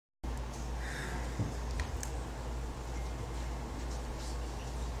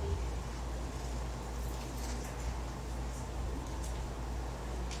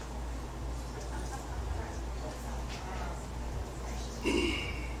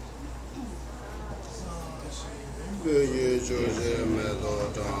Yu Jose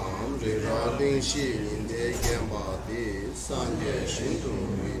Melodam, Riding Shi in the Gambadi, Sanje Shintu,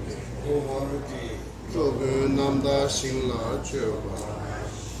 Jogu Namda Singla Choba,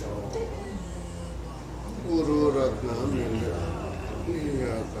 Uru Ratna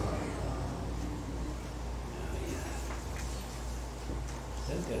Niyata.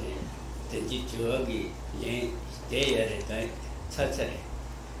 The Jituagi, they are it, such a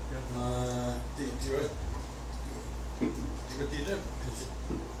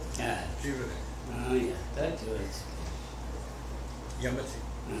yeah, that was Yamati.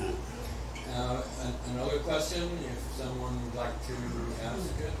 Another question, if someone would like to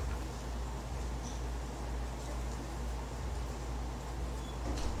ask it.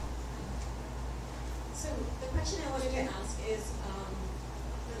 So the question I wanted to ask is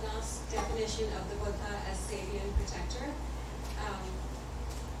the last definition of the Buddha as savior and protector,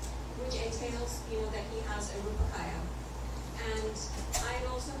 which entails, that he has a rupakaya. And I've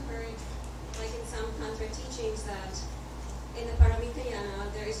also heard, like in some Tantra teachings, that in the Paramita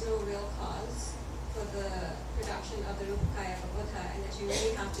there is no real cause for the production of the rupakaya of Buddha, and that you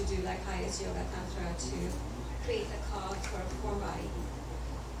really have to do like highest yoga tantra to create a cause for a form body.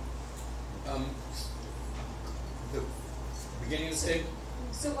 The beginning of the statement?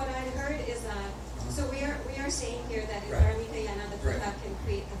 So what I heard is that, so we are saying here that in Paramita the Buddha can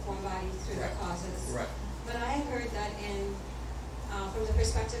create the form body through the causes. Right. But I heard that from the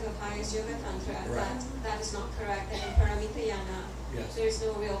perspective of highest yoga tantra, that is not correct. That in Paramita there is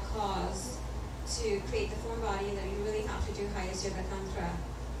no real cause to create the form body, and that you really have to do highest yoga tantra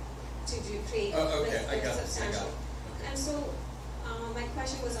to create the substantial. Okay. And so my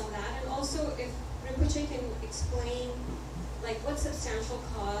question was on that, and also if Rinpoche can explain like what substantial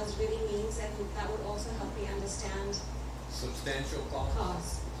cause really means, and that would also help me understand substantial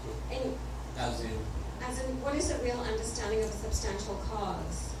cause. And as in what is the real understanding of a substantial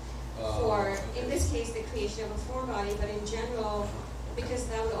cause for in this case the creation of a form body, but in general, because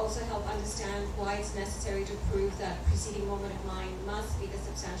that would also help understand why it's necessary to prove that preceding moment of mind must be the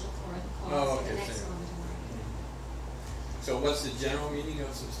substantial cause of the next moment of mind. So what's the general meaning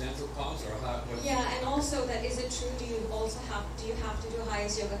of substantial cause, or how? Yeah, and also that is it true? Do you have to do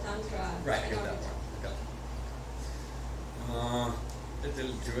highest yoga tantra? Right. Got that one.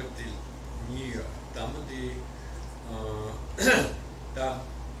 Little Gyumed New Damadi da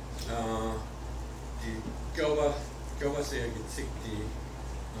the Gyumed say the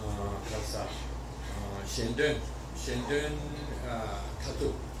kasa Shendun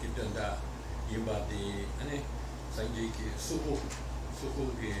Katu Kitanda Yimbadi ane Sanjay ki suku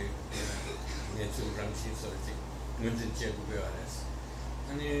ki ngechu ramshin sorti ngunjin chegu beares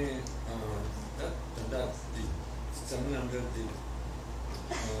ane that the samnam the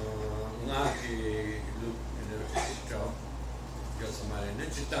nga ki look job yosamare ne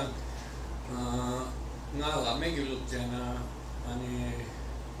chitan nga la megi look jana ane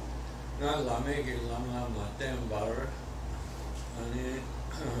nga la megi lama matem bar ane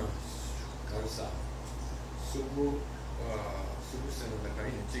karsa subu sena da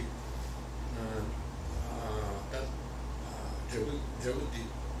kai ni that jabu di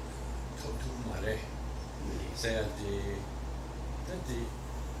thotu mare say the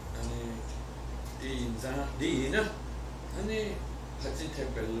di na ani hachi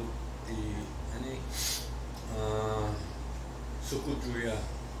tebelu di ani sukutuya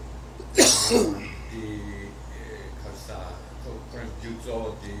di karsa to kran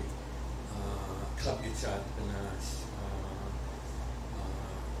juzo di Kapichat na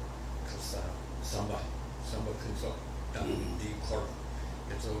Kasa Samba Khensur dan di Kor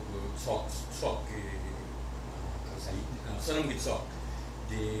itu sok Kasa senang gitu sok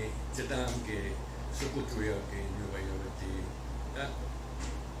di Jedang ke suku Tuya ke New York di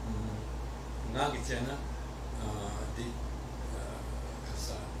nagi cina di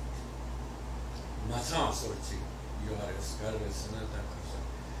Kasa macam sorti URS kalau senada Kasa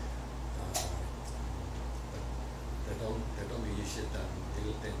they don't be issued and deal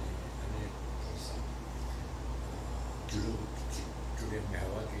with any cosa to be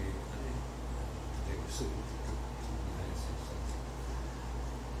Mawaki and the soup.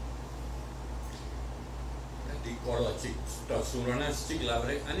 The Corla chick, Surana stick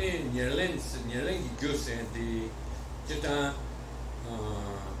labre, and nearly goose and the Jeta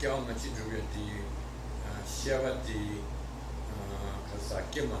Kalmachi the Shavati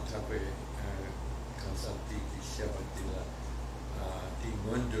Kasaki Matape. Consulti Shabatilla, the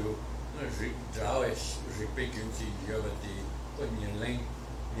Mundu, Drawish, Repegunti, Yovati, Punyaling,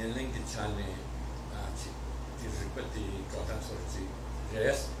 Yaling the Chane, the Ripati, Gotan Sorti,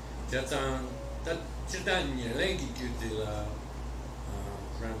 yes, Jatan that Chitan Yelengi Kutila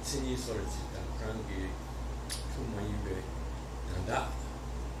Francini Sorchita, Franki Tumaybe, and that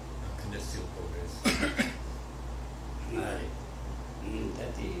Canestil Progress.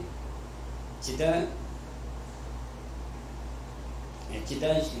 That is Chitan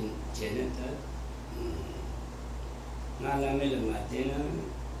Jeneta Nalamela Matina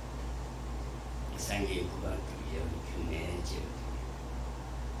Sangi Kuba Gyumed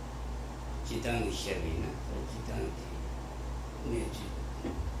Chitan Shavina, Chitan Nature.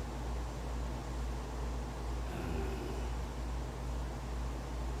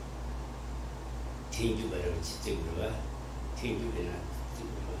 Thank you very much. Thank you very much.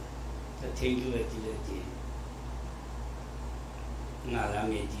 Thank you very much.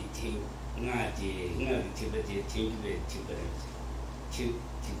 Nalami think Nati Nati think very thank you very much. Thank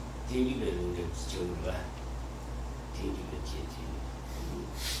you very much.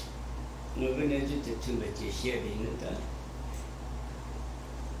 No one is too much sharing that.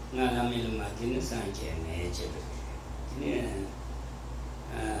 Nalami Martin Sanchez nature.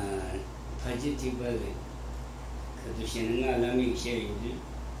 Positive Kadushan Nalami sharing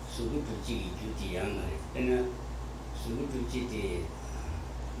Sugutuchi Beauty Yama, and Sugutuchi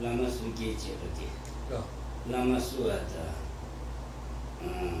Lama Suki, Lama Suata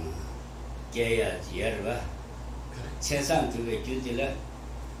Gaya Yerva, Chesan to a Jutila,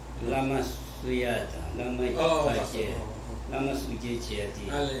 Lama Suyata, Lama Lama Suki,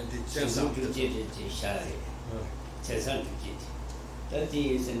 Chesan to Jeti Shari, Chesan to Jeti. That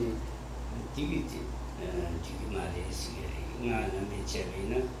is an activity. Gyumed Nana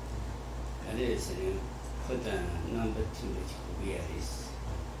Michelina, and is put a number 2 which is.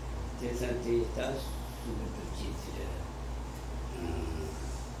 There's a data super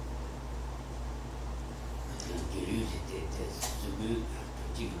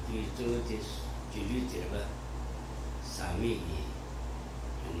diluted Sami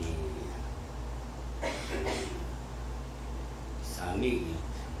Sami.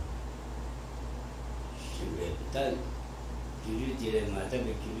 That you did a matter of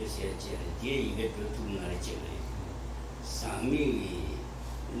curiosity, dear, you get to marriage. Sami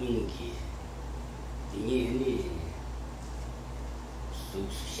Lungi, the any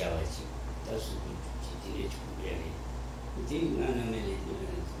Shawachi, that's a good to be. You think Nana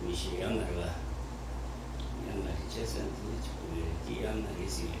Michi Yamarva, Yamarichas and the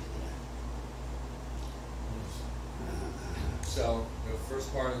Yamarisi. So, the first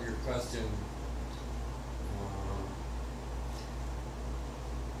part of your question.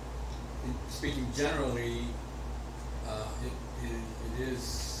 Speaking generally, it is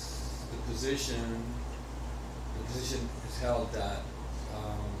the position is held that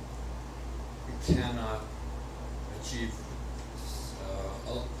you cannot achieve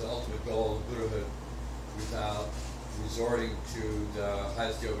the ultimate goal of Buddhahood without resorting to the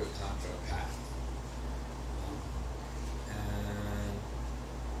highest yoga tantra path.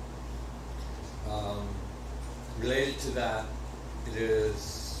 And related to that, it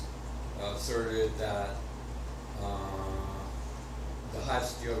is asserted that the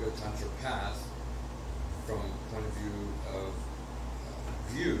highest yoga tantra path, from the point of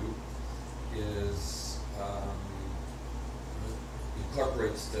view is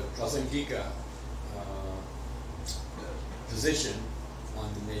incorporates the Prasangika position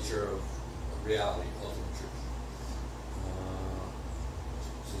on the nature of reality, ultimate truth.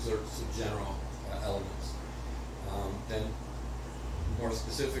 So sort of general elements. Then more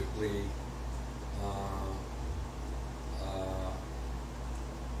specifically,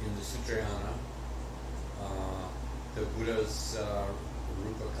 in the Sutrayana, the Buddha's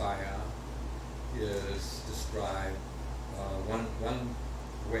Rupakaya is described. One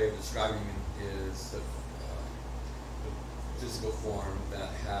way of describing it is the physical form that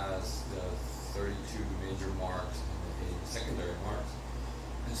has the 32 major marks and the 8 secondary marks.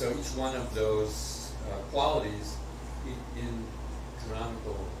 And so each one of those qualities in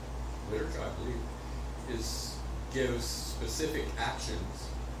canonical literature, I believe, gives specific actions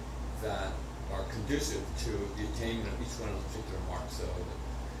that are conducive to the attainment of each one of the particular marks. So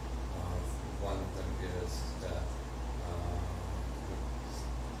one of them is that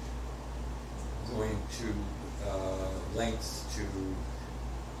going to lengths to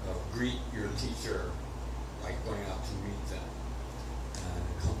greet your teacher, like going out to meet them and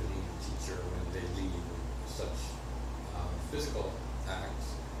accompanying the teacher when they leave. Such physical acts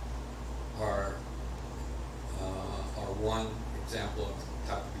are one example of the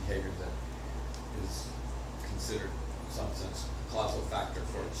type of behavior that is considered, in some sense, a causal factor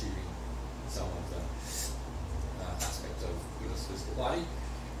for achieving some of the aspects of Buddha's physical body.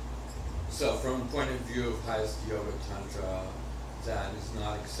 So from the point of view of highest yoga tantra, that is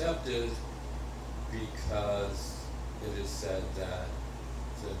not accepted because it is said that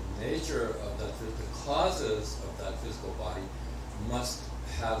the nature of that, the causes of that physical body must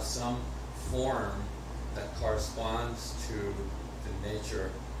have some form that corresponds to the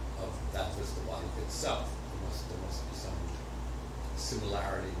nature of that physical body itself. There must be some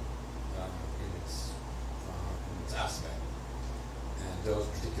similarity in its aspect, and those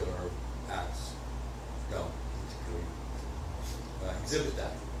particular acts don't particularly exhibit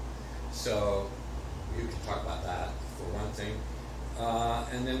that. So you can talk about that for one thing,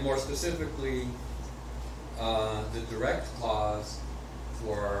 and then more specifically, the direct cause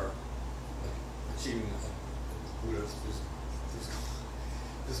for achieving Buddha's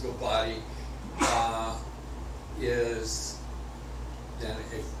physical body is then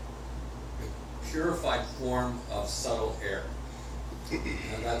a purified form of subtle air.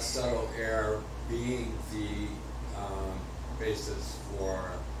 And that subtle air being the basis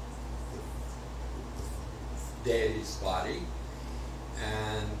for the deity's body.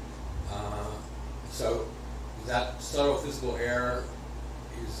 And so that subtle physical air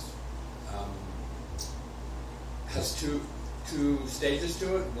is has two stages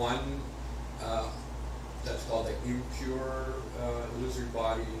to it. One that's called the impure illusory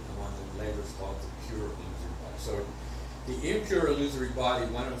body, and the one that later is called the pure illusory body. So the impure illusory body,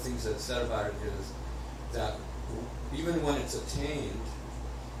 one of the things that's said about it is that even when it's attained,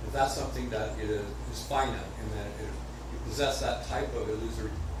 that's something that is finite, and that it possesses that type of an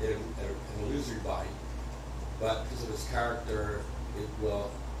illusory body, but because of its character, it will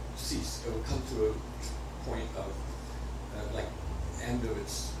cease. It will come to a point of like end of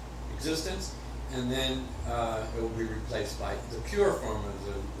its existence, and then it will be replaced by the pure form of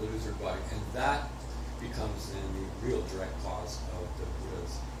the illusory body, and that becomes then the real direct cause of the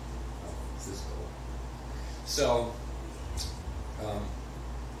Buddha's physical. So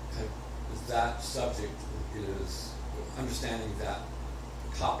that subject is understanding that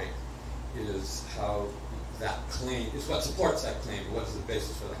topic is how that claim is what supports that claim. What is the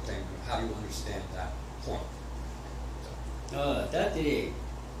basis for that claim, and how do you understand that point? That is,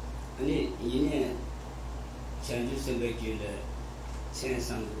 in Chanju Sambakula,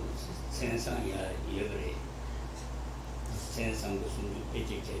 Chansang Yagre, Chansang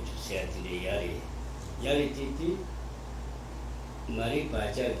Petiket, Satine Yari, Yari Titi, Marie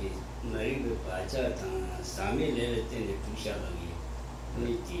Pachaki, Marie Pacha, Sami Leletin, the Pushabagi,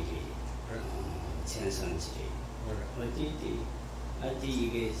 Niti, Chansang Chiri, but Titi,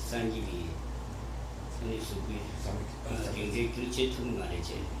 Ati Sanjivi.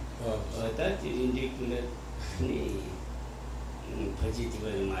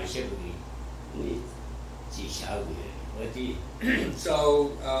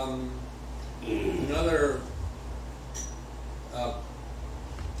 So another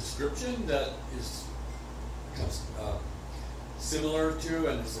description that is similar to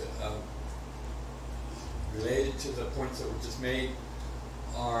and is related to the points that were just made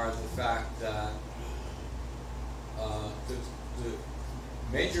are the fact that the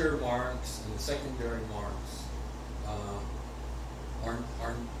major marks and the secondary marks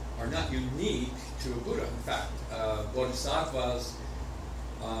are not unique to a Buddha. In fact, bodhisattvas,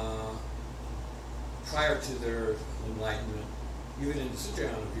 prior to their enlightenment, even in the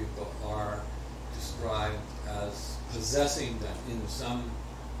Sutrayana vehicle, are described as possessing them in some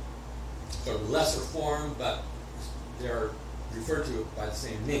sort of lesser form, but they're referred to by the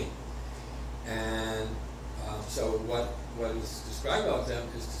same name. And so what is described about them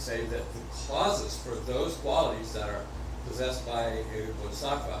is to say that the causes for those qualities that are possessed by a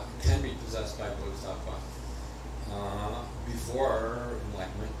bodhisattva can be possessed by a bodhisattva before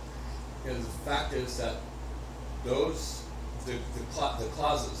enlightenment. And the fact is that those the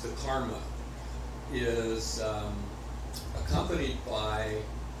causes, the karma, is accompanied by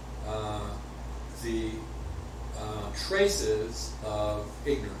the traces of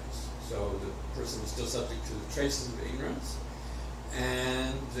ignorance. So the person is still subject to the traces of ignorance,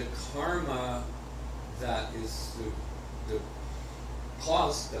 and the karma that is the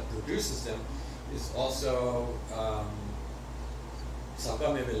cause that produces them is also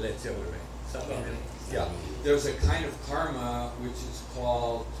yeah. There's a kind of karma which is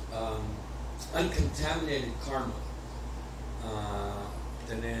called uncontaminated karma,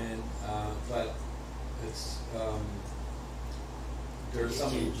 but it's there's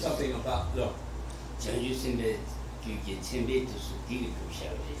something about no. So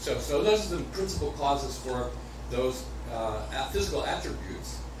those are the principal causes for those physical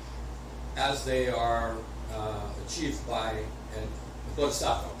attributes as they are achieved by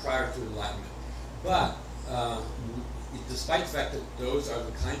bodhisattva prior to enlightenment. But despite the fact that those are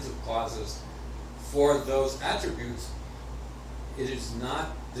the kinds of causes for those attributes, it is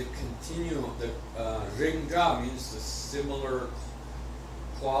not the continuum. The ringja means the similar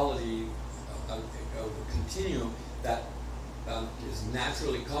quality of a continuum that is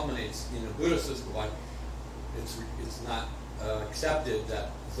naturally culminates in a Buddhist physical life. It's not accepted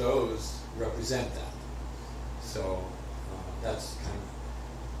that those represent that. So that's kind of.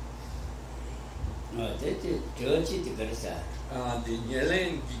 No, that's Georgie the Garza. The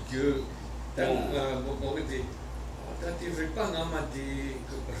Yellen Gyu, Mogati, that is Ripanama, the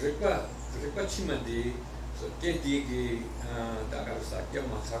Ripa Chimadi, so Getigi, Dagarsa,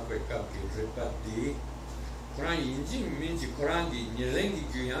 Yamasaka, Ripa D. Koran Yinjin means Koran, the Yelengi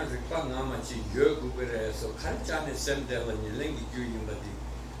Guyan, Ripanama, Yogubere, so Kanchan is sent there when Yelengi Guyumadi.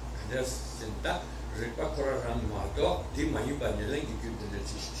 That's in that Ripa Koran Mardo, Dimayuba, Yelengi Gu, the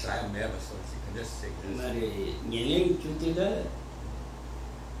Shia Meva, so she can just take this. Mari Yelengi Jutila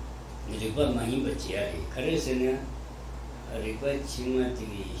Ripa Mahimba Chiari, Karesena, Ripa Chimati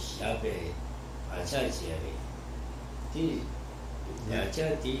Shabe, Acha Chiari. The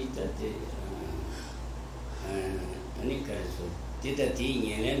Acha di that Anikaraso did a thing in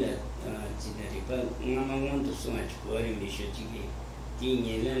Yelena, Ripa, Mamma to so much for him, Mishotiki, Tin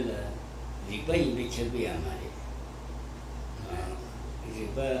Yelena, Ripa in the Chabiamari.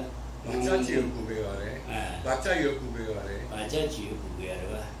 Ripa, Bachachi Kubiare, Bachayo Kubiare, Bachachi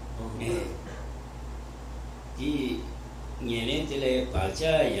Kubiara. The Yenetele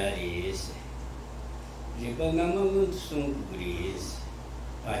Bacha Yaris, Ripa Mamma soon agrees,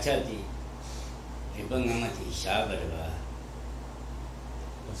 Bachati. Ribangamati Shabarva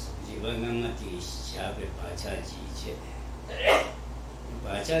Ribangamati Shabe Bachaji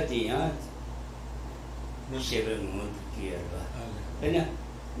Bachati Yat Musheba Mundukirva. And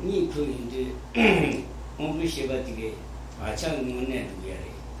me put into Umbushabati Bachang Munet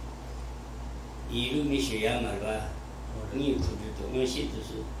Gary. Iru Mishayamarva, me put it to Moshitus,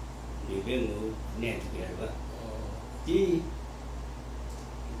 Ribango Net Gerva.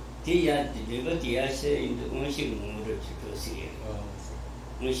 The liberty I say in the worship mode to see.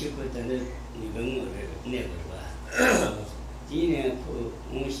 Worship with the living never. Tina put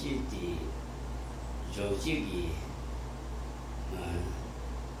worship the Jojigi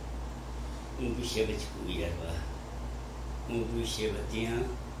Umbushabit Kuyava Umbushabatia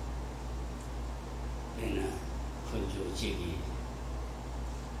and a Kunjojigi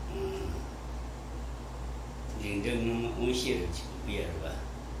Lindam worship Kuyava.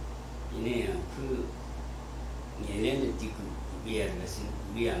 In a crew, Yelena Tiku, we are missing,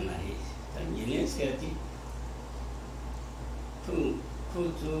 we are married. And Yelen Skati,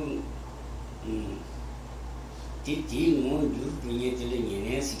 Kutu Titi, more you bring it to the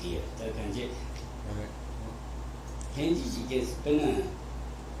Yeneskia, Takanje. Henji gets Pena,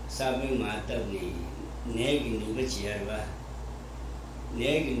 Sabi Mata, Neg in Nubachiarva,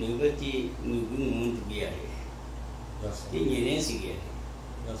 Neg in Nubati, Nubu Mont Biari. The Yeneskia.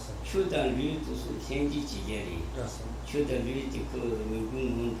 Should I read to Kenji Chigeri? Should I read to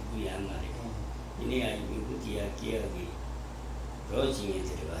Mugun Yamari? In a Yugutia Kiavi, Roging it.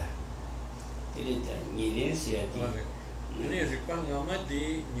 Did it Yenesia?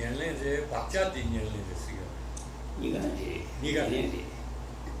 Ripangamati, Yelene, Bachati, You got it. You got it.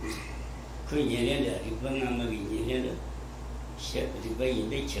 Queen Yelena, Ripangamari Yelena, Shepherd, the way in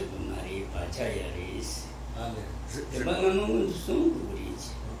nature of Mari, Pachayaris. The Bangamun soon would reach.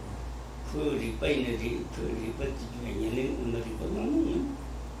 Could repainted, could reput Yelling on the Ripangamun,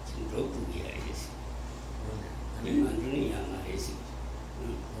 and broke the iris. In Manduni Yamaris.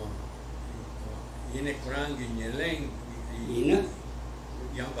 In a Krang in Yelling, Ina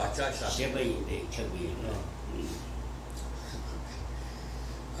Yambacha, Sheba in the Chabi.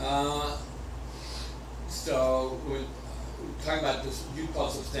 So we're talking about this, you call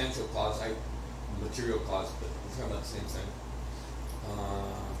substantial cause, material cause, but we're talking about the same thing.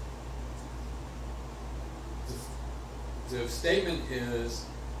 The statement is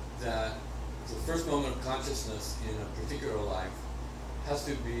that the first moment of consciousness in a particular life has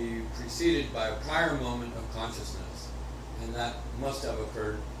to be preceded by a prior moment of consciousness, and that must have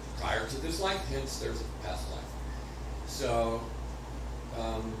occurred prior to this life, hence there's a past life. So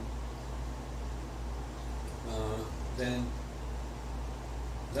then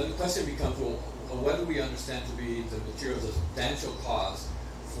the question becomes, well, what do we understand to be the material, the substantial cause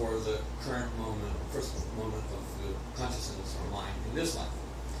for the current moment, first moment of the consciousness or mind in this life?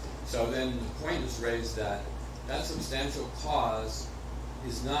 So then the point is raised that that substantial cause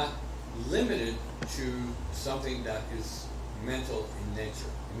is not limited to something that is mental in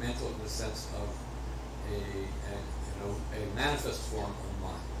nature, mental in the sense of a manifest form of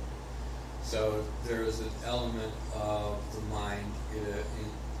mind. So there is an element of the mind in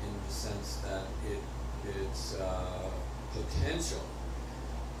the sense that its potential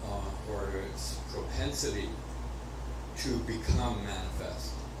or its propensity to become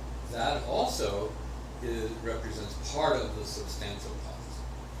manifest. That also represents part of the substantial cause.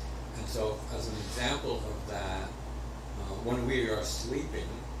 And so, as an example of that, when we are sleeping,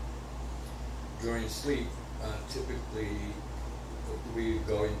 during sleep, typically we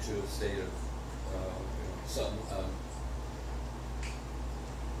go into a state of some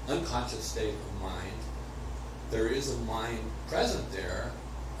unconscious state of mind. There is a mind present there.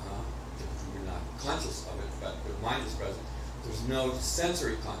 Typically we're not conscious of it, but the mind is present. There's no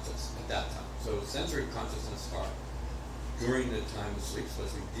sensory consciousness at that time. So sensory consciousness are, during the time of sleep,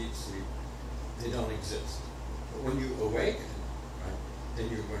 especially deep sleep, they don't exist. But when you awaken, right, then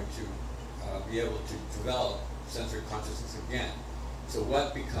you're going to be able to develop sensory consciousness again. So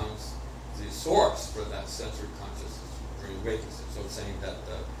what becomes the source for that sensory consciousness during awakening? So it's saying that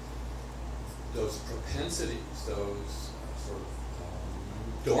those propensities, those sort of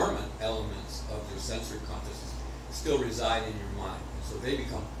dormant elements of your sensory consciousness still reside in your mind. And so they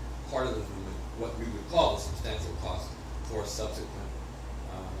become part of what we would call the substantial cause for subsequent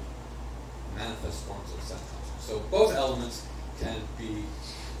manifest forms of sense consciousness. So both elements can be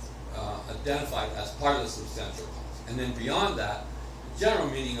identified as part of the substantial cause. And then beyond that, the general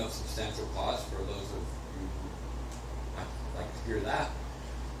meaning of substantial cause, for those of you who might like to hear that,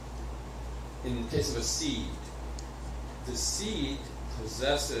 in the case of a seed, the seed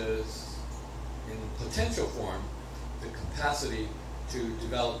possesses, in potential form, the capacity to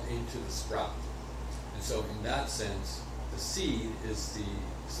develop into the sprout. And so in that sense, the seed is the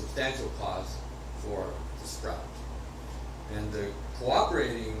substantial cause for the sprout. And the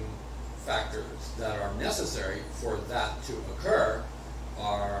cooperating factors that are necessary for that to occur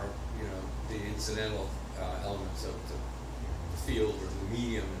are, the incidental elements of the field or the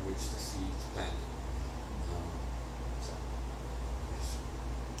medium in which the seed is planted.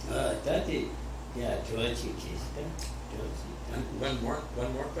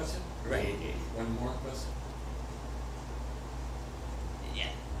 One more question? Right. One more question?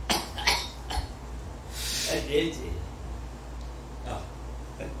 Yeah. I did. Ah,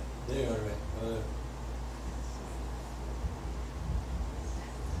 there you are, right.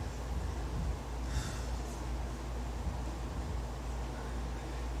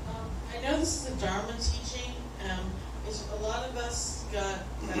 I know this is a Dharma teaching. A lot of us got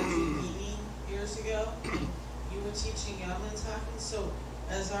Gyumed years ago. You were teaching Yamantakin, so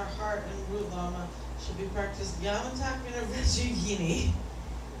as our heart and root lama, should we practice Yamantakin or Gyumed?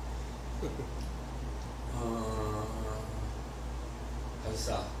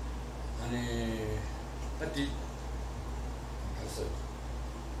 Kalsa. Pati kalsa.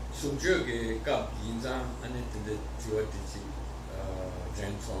 Sumjoge kap yinzang ane tende jiwa tichi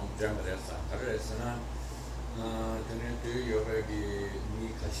Jampa resa. Karesa na tene tu yoga ki mi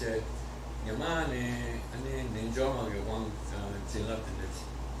kashe Yamane ane ninjoma ge wang jila tende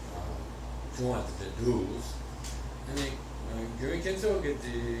juwa tende dues. Ane Gyumed Khensur ge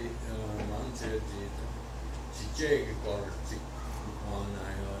di manche di chiche ge kor chik wan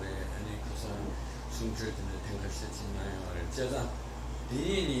ayore ane kusan sumjo tende tenga shechi ayore. Cheza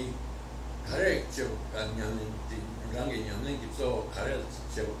dini kare chebo ka nyanen di rangi nyanen ki zo kare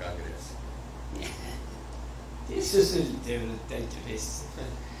chebo ka gres. This is a different interest.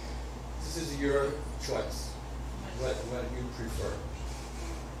 This is your choice. What you prefer.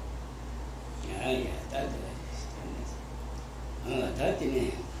 Yeah, that's it.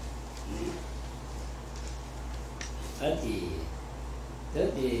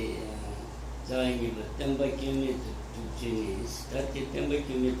 That's Zaying Jampa Gyumed to Chinese, that's the Jampa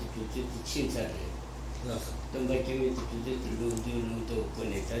Gyumed to Chinsare. Jampa Gyumed to Ludu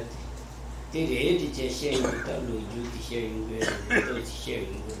connected. The age is sharing with the Ludu sharing with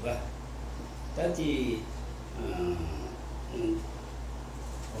sharing with Ba. That is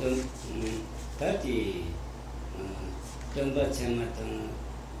Jampa Chamatan,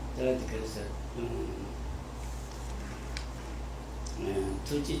 that is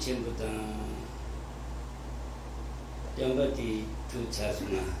Tuchi Champutan, Jampa di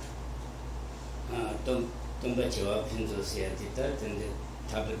Tuchasma, Tomba Chava Pinzo Siati, that and the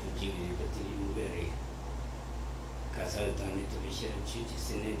tablet of Gyumed, but in very Kasatani to be shared, Chuchis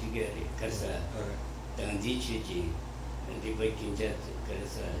in Etigari, Kasa, Dandi Chuchi, and the Viking Jet,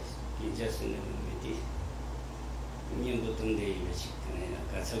 Kasa, Kinjas in the Miti. Nyambutunde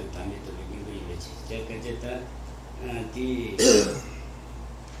Kasa Tami to begin with Jakajeta, di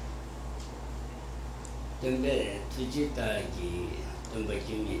tembe tujitagi tembe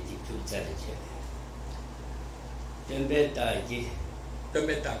Gyumed di tutsarche tembe tagi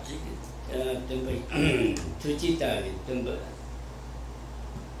tembe tujitagi tembe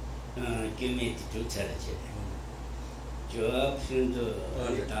Gyumed di tutsarche joab shundo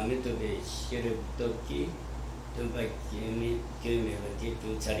tamito be shire toki tembe Gyumed di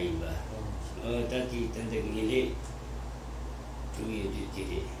tutsarimba tati tante ngile tuye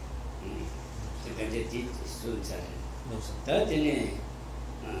ditire sekande dit suntsar tatene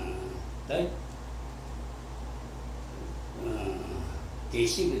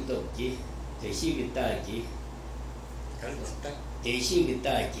deshi gitokki deshi gitaki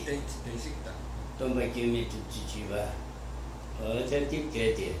tomba Gyumed tuchiba tati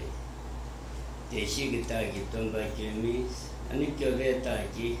kete deshi gitaki tomba Gyumed ani kyobe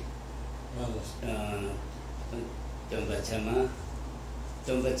taki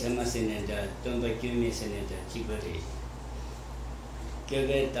Jampa chama seneda, Jampa Gyumed seneda, chibari.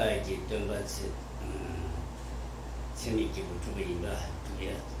 Gyumed taiki, Jampa chami kibu tubayimba,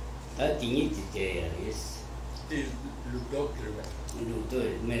 tuya. Ta tingi tite yaris. Di lukdo kirwa. Lukdo,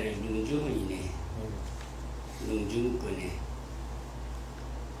 mera lungju ine. Lungju kone.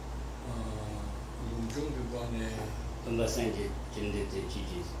 Lungju kone. Jampa sanje jende te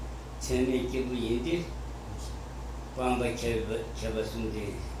chiji. Chami kibu indi. Pamba keba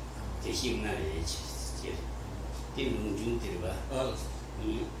sunde deshi na ye di lungjung dirba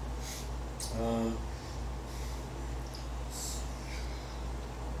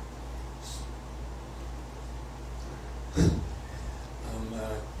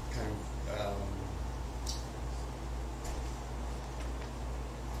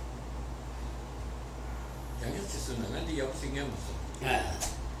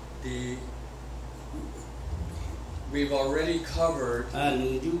We've already covered.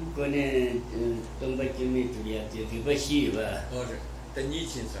 Okay,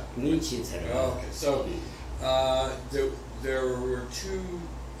 so there were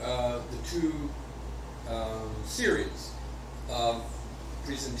the two series of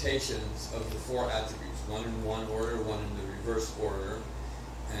presentations of the four attributes, one in one order, one in the reverse order,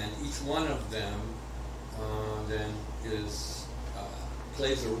 and each one of them then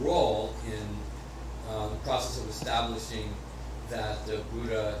plays a role in the process of establishing that the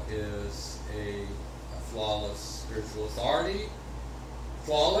Buddha is a flawless spiritual authority,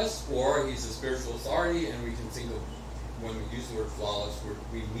 or he's a spiritual authority, and we can think of, when we use the word flawless,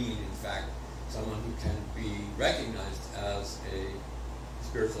 we mean, in fact, someone who can be recognized as a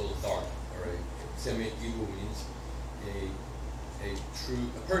spiritual authority, or a Semyek Yibu means a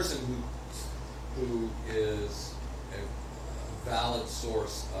person who is a valid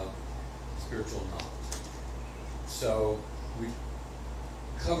source of spiritual knowledge. So we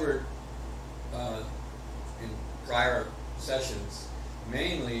covered in prior sessions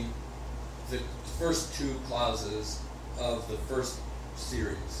mainly the first two clauses of the first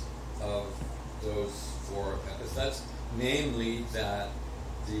series of those four epithets, namely that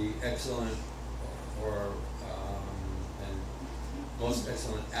the excellent and most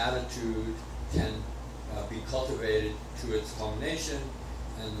excellent attitude can be cultivated to its culmination,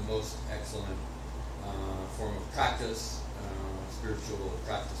 and the most excellent form of practice, spiritual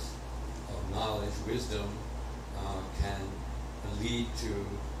practice of knowledge, wisdom, can lead to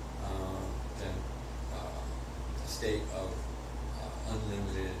then a state of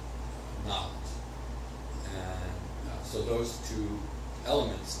unlimited knowledge. And so those two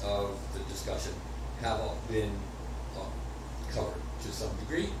elements of the discussion have all been covered to some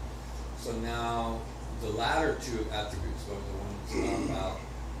degree. So now the latter two attributes, the ones about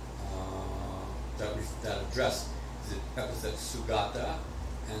that address the epithet Sugata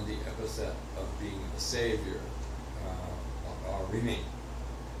and the epithet of being a savior, remain.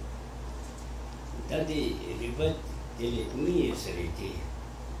 Tadi ribat dili umi sariti.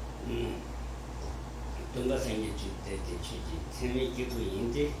 Tumba sange chute te chiji. Semi kipu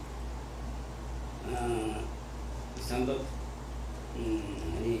indi. Sambab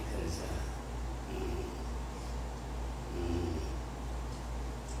ani karasa.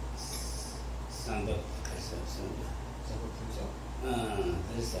 Sambab karasa sambab. Sambab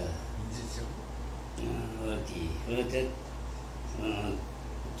karasa. Odi.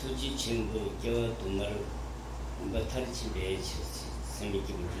 Tuji chenpo kyawa tumaru batarichi bechi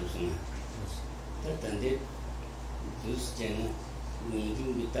samiki bujusuna. Tatande dus jena mungu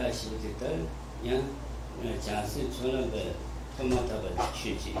bita shibita yang jansi chona ba tomata ba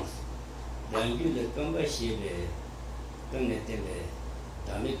chuji. Rangyu le kamba shibe kamne tembe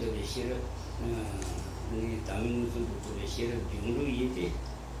dame tobe shiro 아니 담임 무슨 부분에 실은 병으로 이제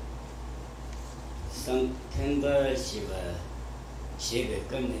상태가 시바 시베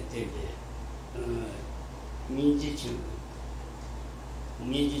끝내 때문에 민지 친구랑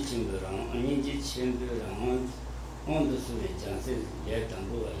민지 친구랑 온도 소리 장세 내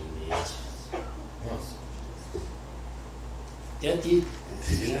담보가 있네. 대티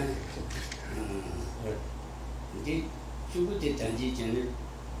이제 죽을 단지 전에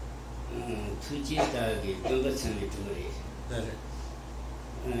투지다게 동거 참여 중거리. 네.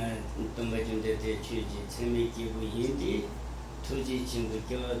 동거 중대 취지 참여 기부인데 투지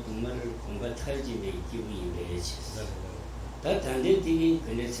친구가 동물을 공부 탈지내 기부인데 다 단대되게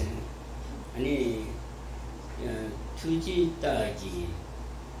그래서 아니 투지 따기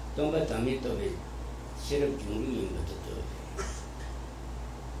동거 담이 또에 실업 중류인 것도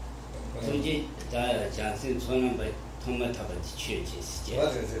투지 다 장생 손은 바 통마 타바지 취지지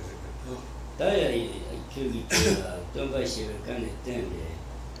맞아요. 다야 교육이 동거 실업 간에 때문에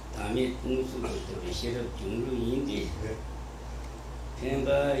담이 공수도 또 실업 중류인데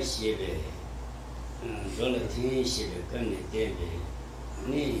펜바 시베 rolling 시베 간에 때문에 네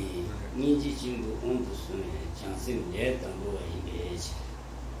민지 친구 온도 손에 장생 내 담보가 이메지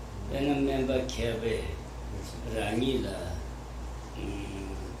왜냐면 멤버 케베 라니라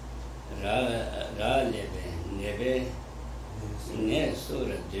라레베 네베 네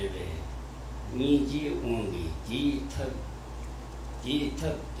소라 데베 민지 온기 디탑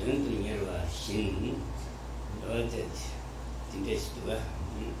된도녀와 신 어제 인데스가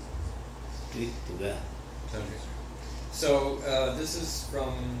그리스도가 So this is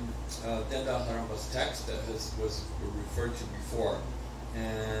from Denda Haramba's text that was referred to before,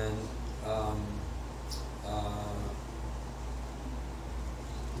 and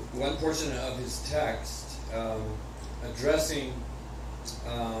one portion of his text addressing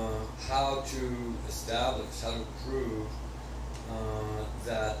how to establish, how to prove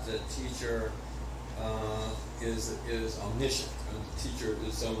that the teacher is omniscient, and the teacher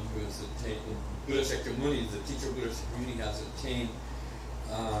is someone who has attained. Buddha Shakyamuni, the teacher of Buddha Shakyamuni, has attained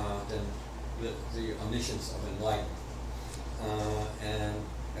the omniscience of enlightenment.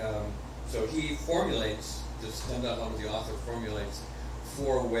 So he formulates, this Tendaham, the author, formulates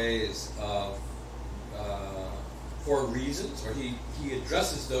 4 ways of, 4 reasons, or he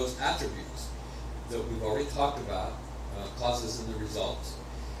addresses those attributes that we've already talked about, causes and the results,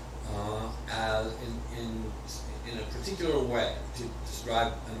 as in a particular way to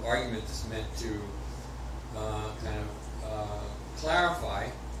describe an argument that's meant to clarify,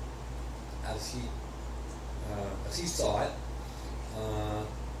 as he saw it,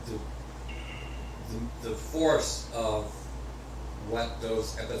 the force of what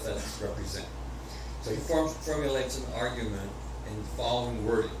those epithets represent. So he formulates an argument in the following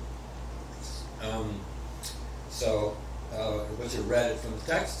wording. Once you read it from the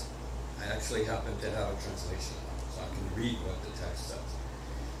text, I actually happen to have a translation of it, so I can read what the text says.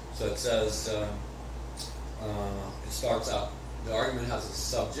 So it says, it starts out, the argument has a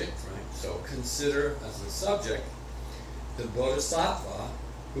subject, right? So consider as the subject the Bodhisattva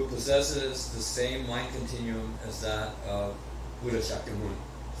who possesses the same mind continuum as that of Buddha Shakyamuni.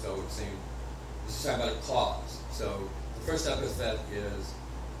 So it's saying, this is talking about a cause. So the first epithet is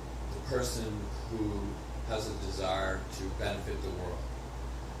the person who has a desire to benefit the world.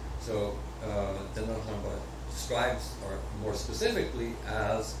 So Dendahamba describes, or more specifically,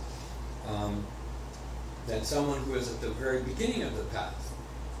 as then someone who is at the very beginning of the path.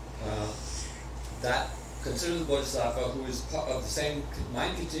 That considers the Bodhisattva who is of the same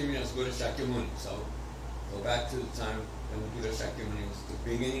mind continuum as Buddha Shakyamuni. So go back to the time when Buddha Shakyamuni was at the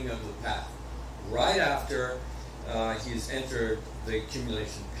beginning of the path, right after he's entered the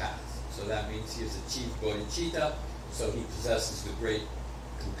accumulation path. So that means he has achieved bodhicitta, so he possesses the great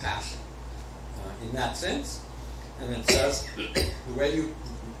compassion in that sense. And then it says, the way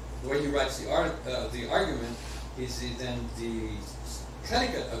he writes the argument is then the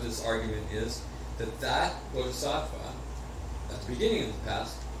predicate of this argument is that bodhisattva at the beginning of the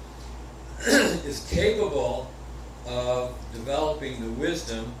path is capable of developing the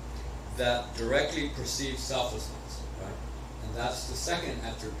wisdom that directly perceives selflessness, right? And that's the second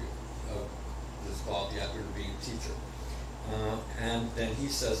attribute of this quality, attribute of being a teacher. And then he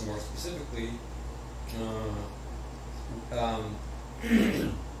says more specifically,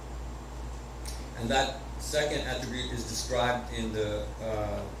 and that second attribute is described in the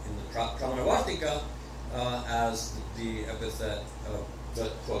Pramanavarttika as the epithet of the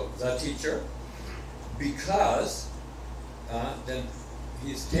quote, the teacher, because then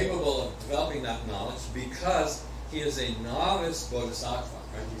he's capable of developing that knowledge because he is a novice bodhisattva.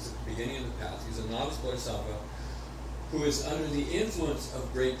 right? He's at the beginning of the path. He's a novice bodhisattva who is under the influence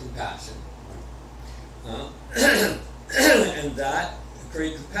of great compassion. And that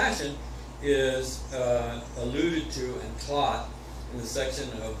great compassion is alluded to and taught in the section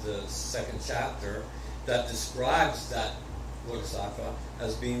of the second chapter that describes that bodhisattva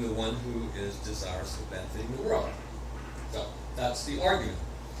as being the one who is desirous of benefiting the world. So that's the argument.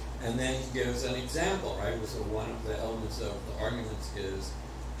 And then he gives an example, right? So one of the elements of the arguments is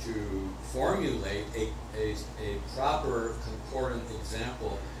to formulate a proper concordant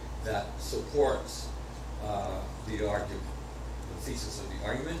example that supports the argument, the thesis of the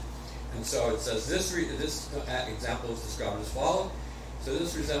argument. And so it says this example is described as follows. So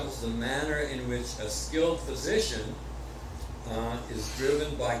this resembles the manner in which a skilled physician is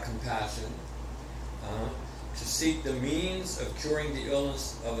driven by compassion to seek the means of curing the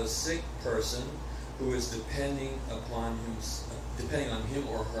illness of a sick person who is depending on him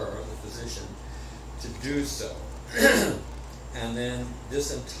or her, the physician, to do so. And then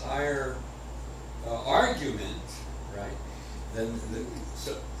this entire argument, right?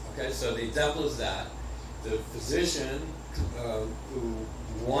 So the example is that the physician who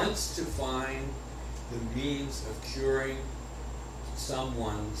wants to find the means of curing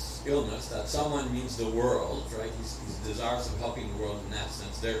someone's illness, that someone means the world, right? He's desirous of helping the world in that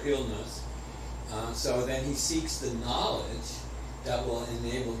sense, their illness. So then he seeks the knowledge that will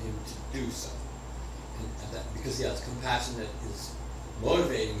enable him to do so. And that, because he has compassion that is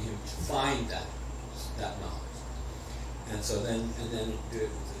motivating him to find that knowledge. And so then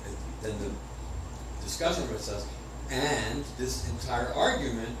the discussion where it says, and this entire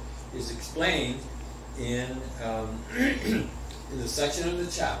argument is explained in the section of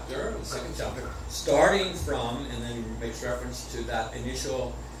the chapter, the second chapter, starting from, and then he makes reference to that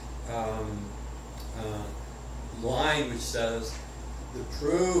initial line which says, the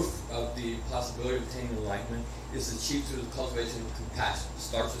proof of the possibility of attaining enlightenment is achieved through the cultivation of compassion. It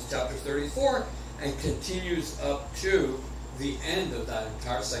starts with chapter 34 and continues up to the end of that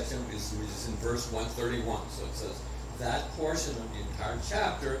entire section, which is in verse 131. So it says that portion of the entire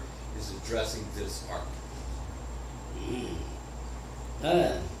chapter is addressing this argument.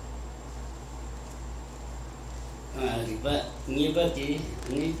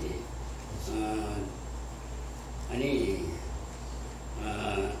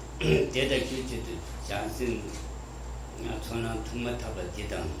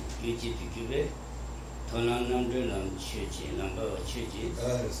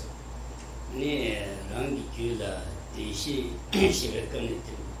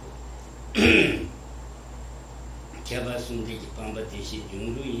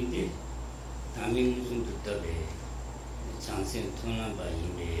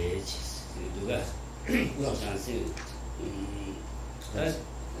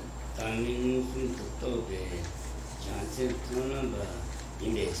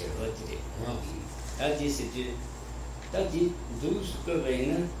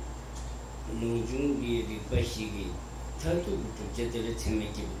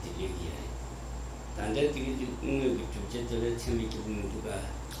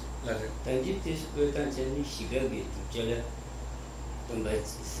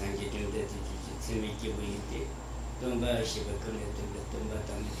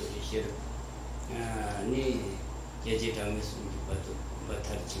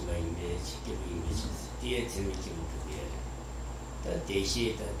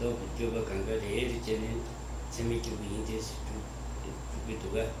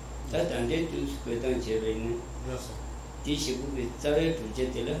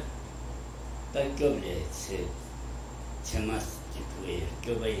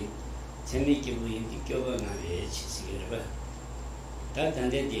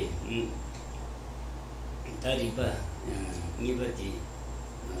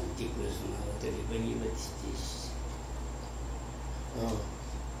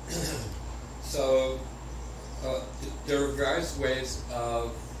 So there are various ways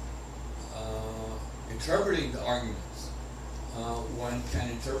of interpreting the arguments. One can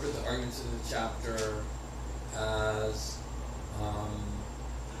interpret the arguments in the chapter as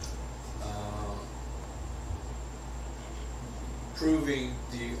proving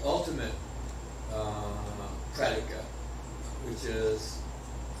the ultimate predicate, which is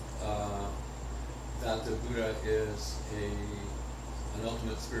that the Buddha is an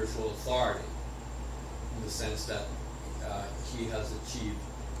ultimate spiritual authority, in the sense that he has achieved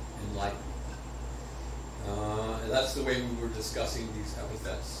enlightenment. And that's the way we were discussing these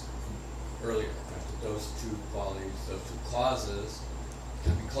epithets earlier. Right? Those two qualities, those two causes,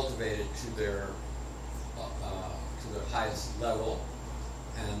 can be cultivated to their highest level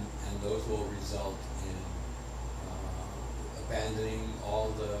and those will result in abandoning all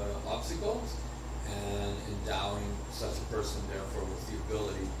the obstacles and endowing such a person, therefore, with the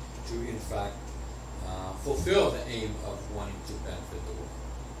ability to, in fact, fulfill the aim of wanting to benefit the world.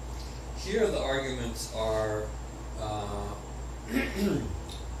 Here, the arguments are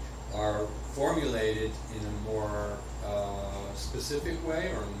are formulated in a more specific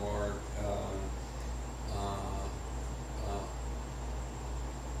way, or a more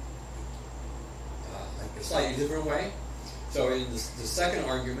a slightly different way. So, in the second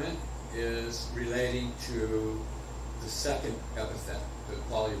argument is relating to the second epithet, the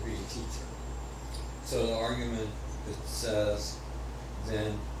quality of being teacher. So the argument, it says,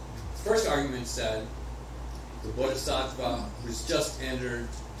 then, the first argument said, the Bodhisattva who's just entered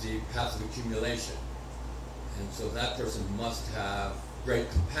the path of accumulation. And so that person must have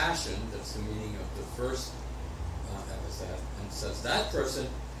great compassion. That's the meaning of the first epithet. And says that person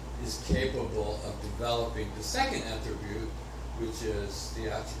is capable of developing the second attribute, which is the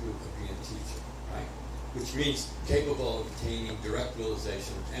attribute of being a teacher, right? Which means capable of attaining direct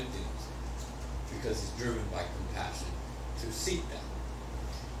realization of emptiness, because he's driven by compassion to seek that.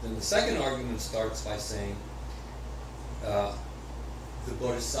 Then the second argument starts by saying the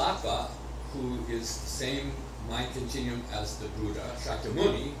Bodhisattva, who is the same mind continuum as the Buddha,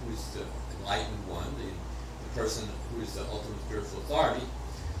 Shakyamuni, who is the enlightened one, the person who is the ultimate spiritual authority.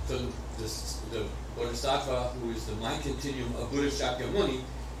 So the Bodhisattva, who is the mind continuum of Buddha Shakyamuni,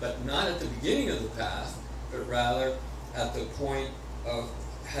 but not at the beginning of the path, but rather at the point of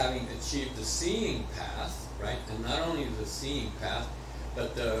having achieved the seeing path, right? And not only the seeing path,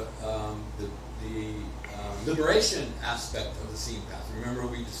 but the liberation aspect of the seeing path. Remember,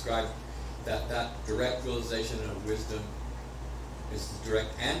 we described that direct realization of wisdom is the direct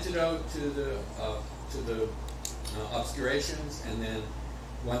antidote to the obscurations, and then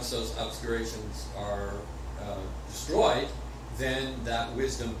once those obscurations are destroyed, then that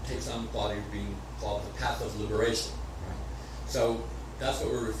wisdom takes on the quality of being called the path of liberation. Right? So that's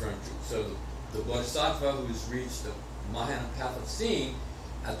what we're referring to. So the Bodhisattva who has reached the Mahayana path of seeing,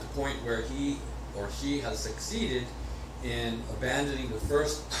 at the point where he or she has succeeded in abandoning the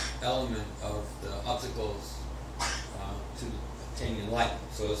first element of the obstacles to attaining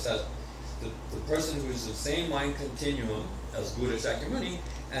enlightenment. So it says the person who is the same mind continuum as Buddha Shakyamuni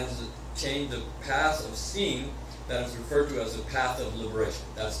and has attained the path of seeing that is referred to as the path of liberation.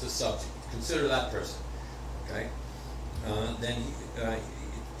 That's the subject. Consider that person. Okay? Then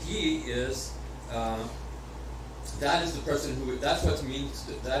he is, that is the person who, that's what means,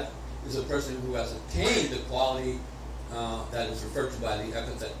 that is a person who has attained the quality that is referred to by the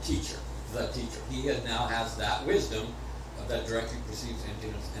epithet teacher. The teacher. He now has that wisdom that directly perceives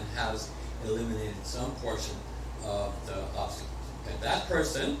emptiness and has eliminated some portion of the obstacles. Okay, that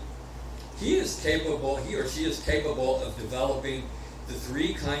person, he or she is capable of developing the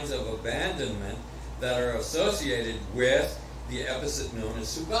three kinds of abandonment that are associated with the epithet known as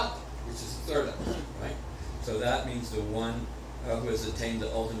Sugata, which is the third epithet, right? So that means the one who has attained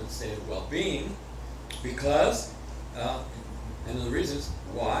the ultimate state of well-being, because, and the reasons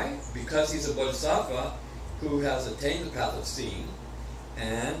why, because he's a bodhisattva who has attained the path of seeing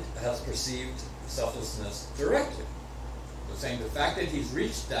and has perceived selflessness directly. So saying the fact that he's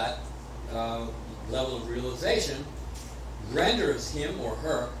reached that level of realization renders him or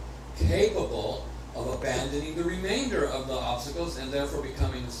her capable of abandoning the remainder of the obstacles and therefore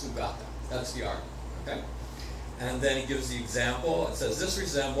becoming a Sugata. That's the argument. Okay? And then he gives the example. It says this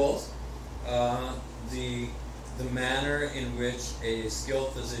resembles the manner in which a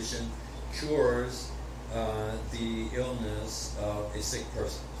skilled physician cures the illness of a sick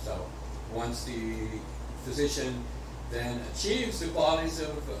person. So once the physician then achieves the qualities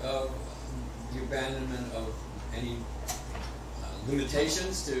of the abandonment of any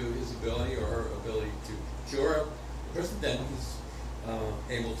limitations to his ability or her ability to cure a person, then he's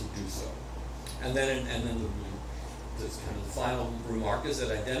able to do so. And then the kind of the final remark is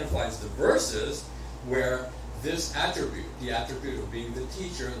it identifies the verses where this attribute, the attribute of being the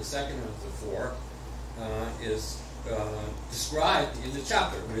teacher, the second of the four, is described in the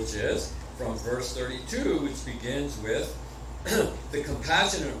chapter, which is from verse 32, which begins with the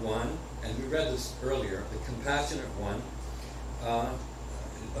compassionate one, and we read this earlier, the compassionate one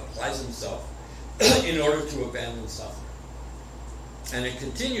applies himself in order to abandon suffering. And it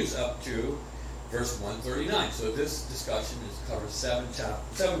continues up to verse 139. So this discussion covers seven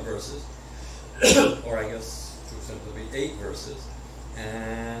verses, or I guess to simply be 8 verses,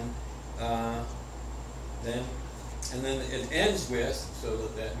 and then it ends with, so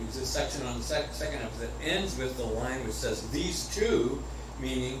that means this section on the second episode ends with the line which says, these two,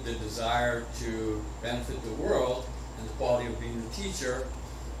 meaning the desire to benefit the world and the quality of being the teacher,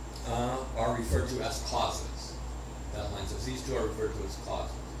 are referred to as causes. That line says these two are referred to as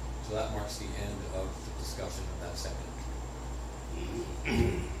causes. So that marks the end of the discussion of that second.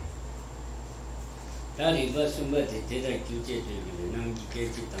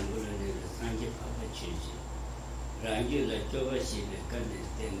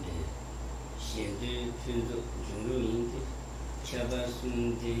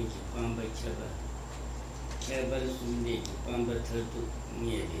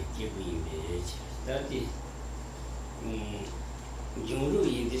 Jungru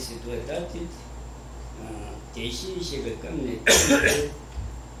in this situated, Teshi Shibakam,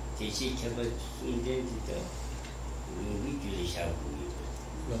 Teshi Kaba Sundenta, Lungi Shabu,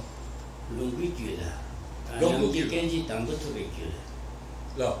 Lungi Jula, Namji Genji Tambo to be killed.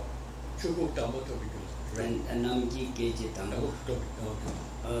 No, Chuku Tambo to be killed. And Namji Genji Tambo.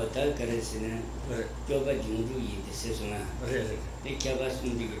 That Karasina, Joba Jungru in the season. The Kaba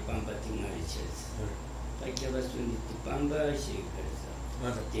Sundi Pamba Timariches. Like Yavasun the Pamba, she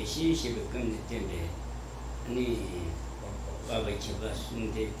become the Tembe, any Baba Chavasun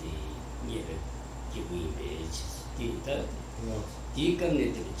de near Kiwi Beaches. The come to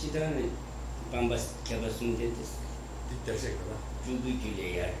the Chitan, Pamba Chavasun de Jubi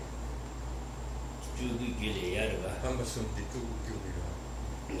Julia, Jubi Julia, Pamba Sun de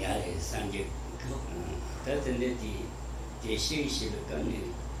Jubi Yare Sanjay. That's the lady, the she become the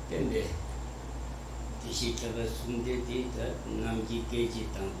Tembe. She Kaba Sunde, Namji Keji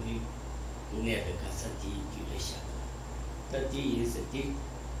Tamburi, never Kasati Julisha. That is a tick,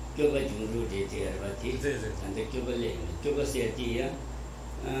 Kuba Juru de Teravati, and the Kuba Lane, Kuba Setia,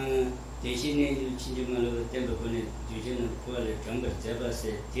 Teshine Chimalo Tempone, Dujan of Kuala Jamba Java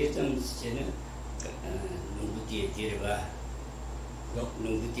said, Tetam Sena, Lunguti Tirva,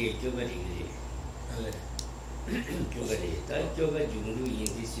 Lunguti Kuba. That Joga Juru in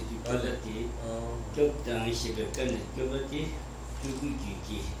this city, Jok down Shibakan, Jobati, Juki,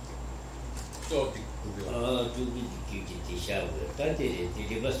 Juki shower. That is it, the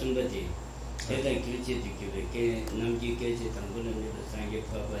Basundati. Then I created the Quebec, Namji Kaji Tambula, never sang a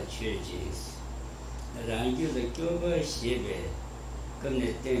Papa churches. Rangu the Kuba Shebe,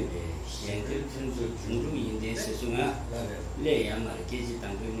 Kamnetembe, Shankel Juru in this Suna, Lay Amar Kaji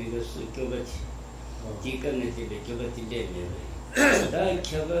Tambula, Kubati. Deaconnette the Kubati Leme. That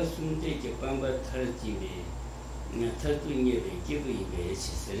Kaba soon take a Pamba 30 and 30 years, giving the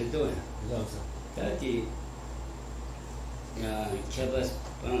Seredona. That is Kabas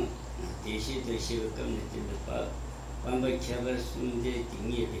Pam, the ship the she will come to the park. Pamba Kaba soon take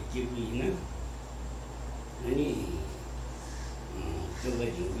near the Kibina. Any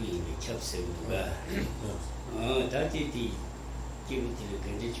Kubati, the Chapsel. That is the give it to the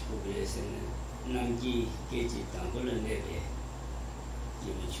Kandichku Namji Keji Tambula Neve,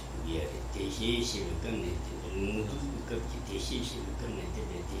 Yimichuya, Teshi, she will come to the Teshi, she will come to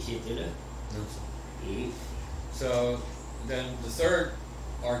the Teshi. So then the third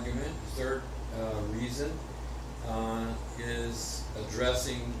argument, third reason is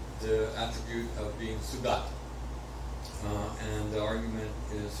addressing the attribute of being Sugata. And the argument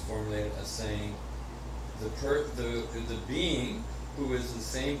is formulated as saying the being who is the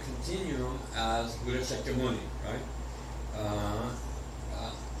same continuum as Buddha Shakyamuni, right?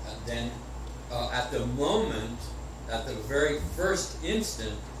 Then at the moment, at the very first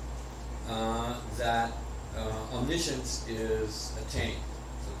instant, that omniscience is attained.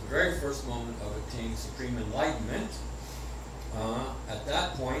 So at the very first moment of attaining supreme enlightenment, at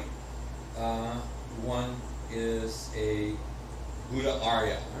that point, one is a Buddha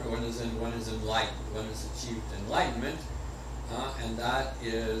Arya. Right? One is enlightened. One has achieved enlightenment. And that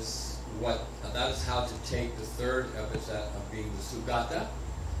is how to take the third epithet of being the Sugata,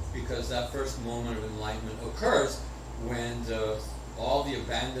 because that first moment of enlightenment occurs when all the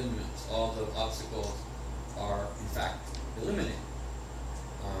abandonments, all the obstacles are in fact eliminated.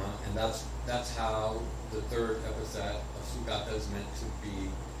 And that's how the third epithet of Sugata is meant to be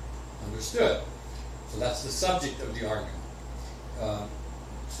understood. So that's the subject of the argument.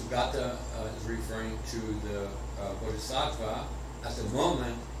 Sugata is referring to the Bodhisattva at the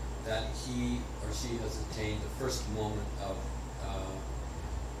moment that he or she has attained the first moment of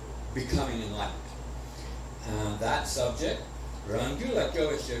becoming enlightened. That subject,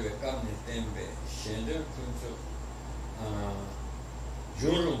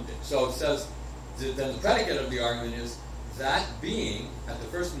 so it says, then the predicate of the argument is that being at the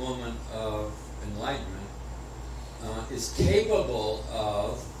first moment of enlightenment is capable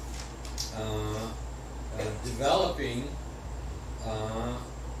of developing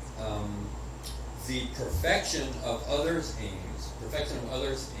the perfection of others' aims,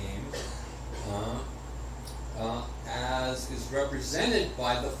 as is represented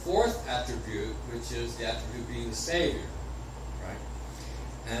by the fourth attribute, which is the attribute being the savior, right?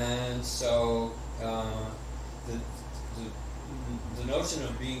 And so the notion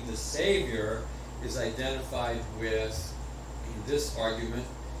of being the savior is identified with, in this argument,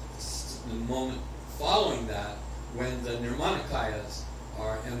 the moment following that, when the Nirmanakayas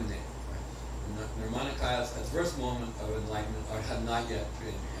are emanated. Right? The Nirmanakayas, at the first moment of enlightenment, have not yet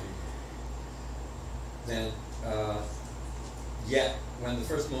been emanated. Then, yet, when the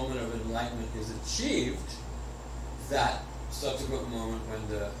first moment of enlightenment is achieved, that subsequent moment when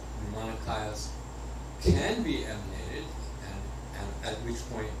the Nirmanakayas can be emanated, and at which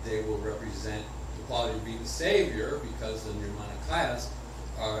point they will represent the quality of being the savior, because the Nirmanakayas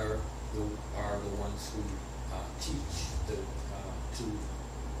are the ones who teach to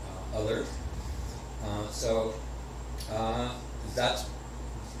others. So that's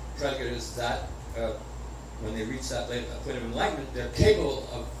predicate is that when they reach that point of enlightenment, they're capable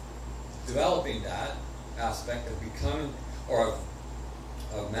of developing that aspect of becoming or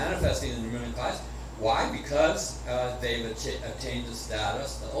of manifesting in the Nirmanakayas. Why? Because they've attained the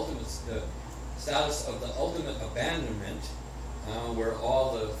status, the status of the ultimate abandonment, where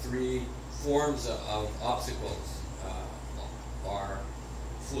all the three forms of obstacles are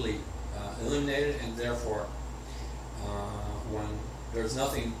fully eliminated, and therefore there's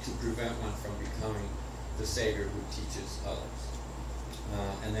nothing to prevent one from becoming the savior who teaches others.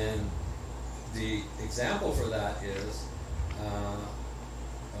 And then the example for that is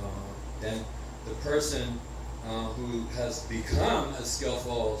then the person who has become a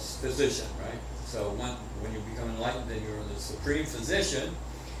skillful physician, right? So when you become enlightened, then you're the supreme physician,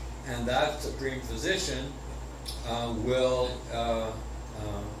 and that supreme physician will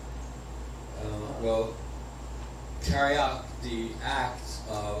carry out the acts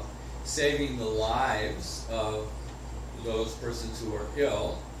of saving the lives of those persons who are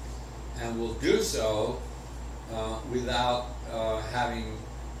ill, and will do so without having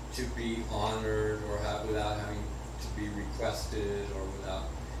to be honored, or without having to be requested, or without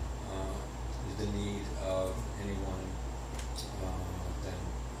the need of anyone then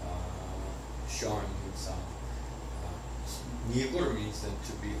showing himself. Niyagur means then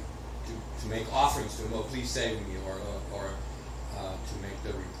to make offerings to him. Oh, please save me, or to make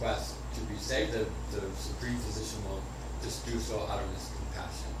the request to be saved. The supreme physician will just do so out of his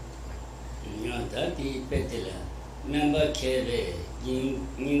compassion. Member Kere,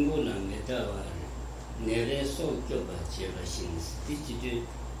 Ningulan, Metawa, Nere so Joba, Cheva Shins, Titu,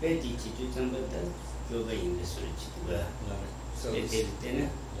 Betty Titu Tambata, Joba in the search to so they did dinner.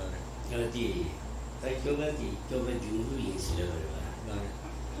 The Joba Jungu is so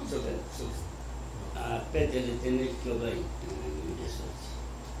better than the Joba in the search.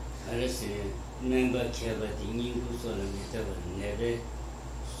 I say, member Keva, the Ningu Sola Metawa, Nere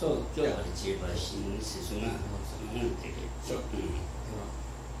so Joba Cheva Shins is not.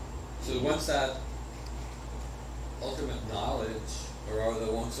 So once that ultimate knowledge, or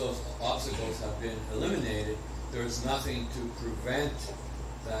once those obstacles have been eliminated, there is nothing to prevent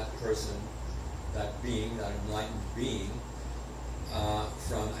that person, that being, that enlightened being,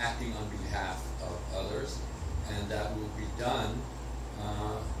 from acting on behalf of others, and that will be done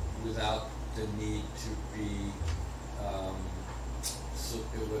without the need to be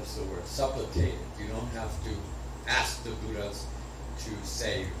what's the word? Supplicated. You don't have to ask the Buddhas to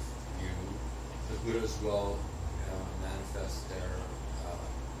save you. The Buddhas will manifest their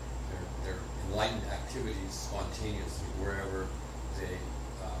enlightened activities spontaneously wherever they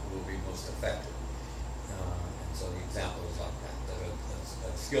will be most effective. And so the example is like that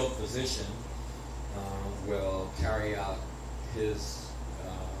a skilled physician will carry out his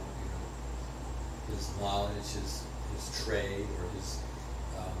knowledge, his trade, or his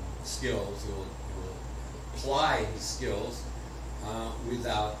skills. He will apply his skills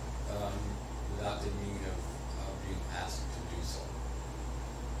without the need of being asked to do so.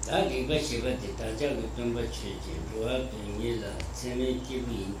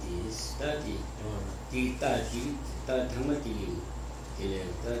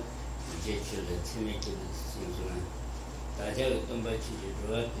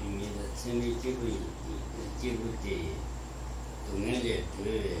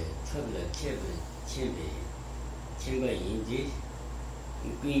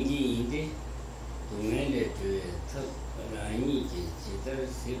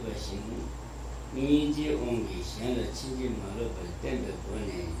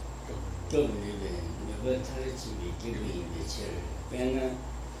 Gyumed, never touch me, give me the chair. When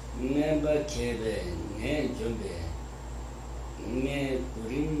never came, and Jampa, me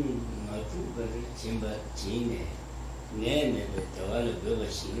bring my trooper, Jampa, Gine, never develop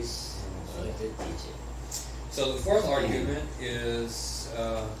overseas, or the teacher. So the fourth argument is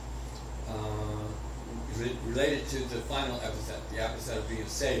related to the final epithet, the epithet of being a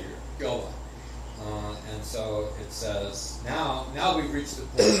savior, Gyoba. And so it says, now we've reached the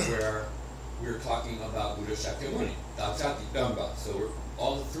point where we're talking about Buddha Shakyamuni, Dachaki Damba. So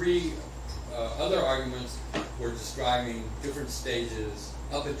all the three other arguments were describing different stages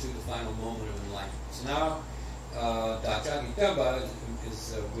up into the final moment of enlightenment. So now Dachaki Damba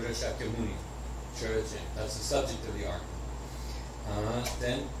is Buddha Shakyamuni. That's the subject of the argument.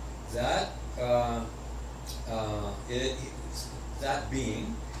 Then that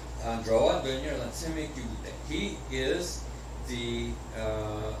being, he is the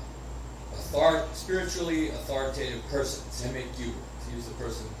spiritually authoritative person. He is the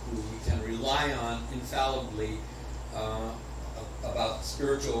person who we can rely on infallibly about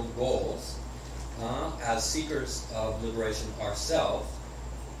spiritual goals as seekers of liberation ourselves.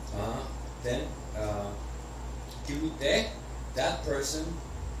 Then that person,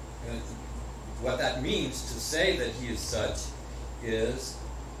 what that means to say that he is such is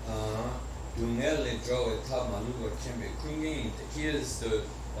he is the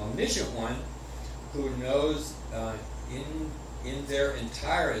omniscient one who knows in their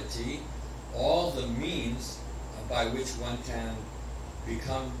entirety all the means by which one can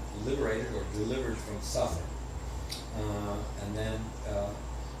become liberated or delivered from suffering. And then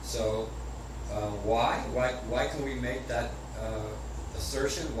why can we make that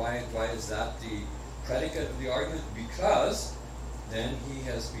assertion? Why is that the predicate of the argument? Because then he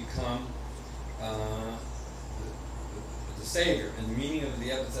has become the savior, and the meaning of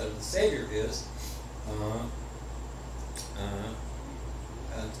the epithet of the savior is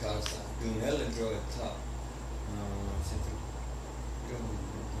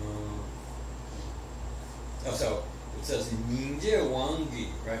so it says Ninja Wangi,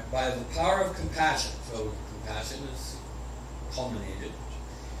 right? By the power of compassion. So compassion is culminated.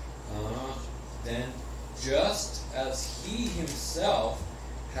 Then just as he himself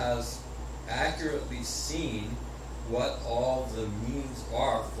has accurately seen what all the means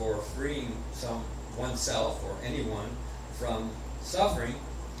are for freeing oneself or anyone from suffering,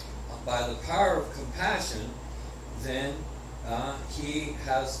 by the power of compassion, then he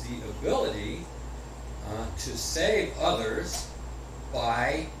has the ability to save others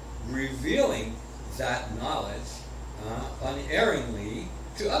by revealing that knowledge unerringly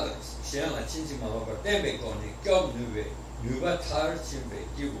to others. So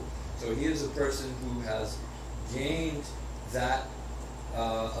he is a person who has gained that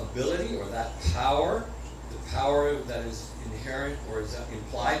ability or that power, the power that is inherent or is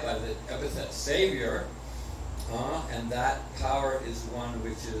implied by the epithet savior, and that power is one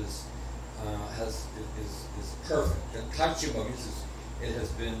which is perfect. It has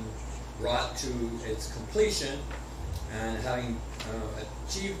been brought to its completion, and having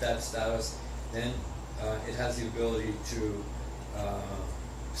achieved that status, then it has the ability to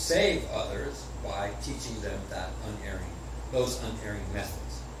save others by teaching them those unerring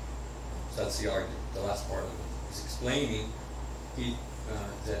methods. So that's the argument. The last part of it is explaining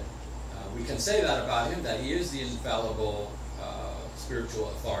that we can say that about him, that he is the infallible spiritual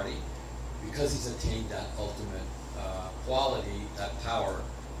authority, because he's attained that ultimate quality, that power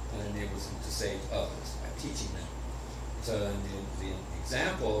that enables him to save others by teaching them. So the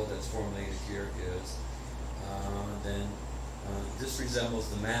example that's formulated here is this resembles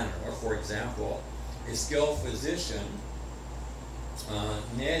the manner. Or for example, a skilled physician,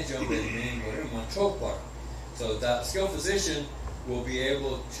 so that skilled physician will be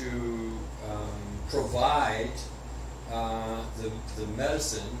able to provide the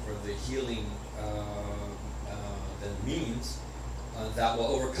medicine or the healing that means that will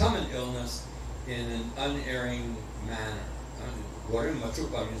overcome an illness in an unerring manner.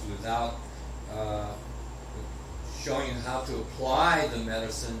 Means without showing how to apply the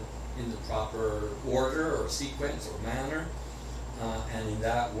medicine in the proper order or sequence or manner, and in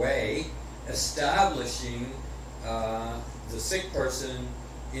that way establishing the sick person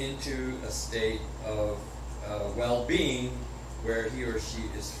into a state of well-being where he or she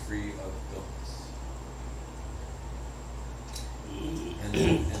is free of illness. And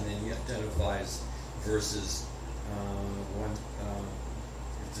then he identifies verses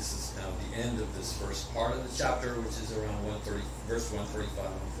this is now the end of this first part of the chapter, which is around verse 145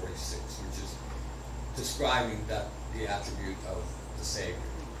 and 146, which is describing the attribute of the Savior.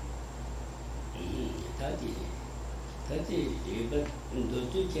 Tati ribat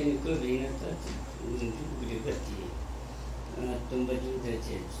dotu chen ko rina tati ribati tumba juda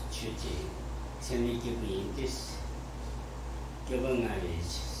che chuchi chemi ki bindis kyoba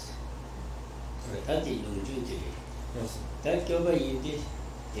ngavich tati lungju diri ta kyoba yindi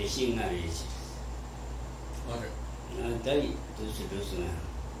deshi ngavich ta dusu na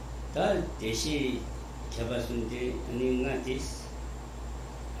ta deshi kyoba sunde ani ngatis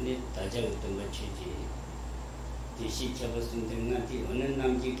ani taja tumba chuchi Deshi Kabasunde Nati, on a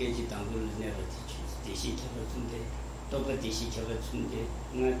Namji Gaji Tangle never teaches. Deshi Kabasunde, Toba Deshi Kabasunde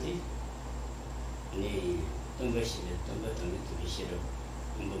Nati, Ne Tombashi, Tombatami to be share of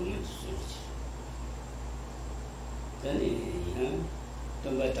Umbamun Switch. Then,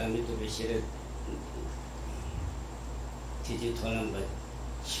 Tombatami to be share Tiji Tolamba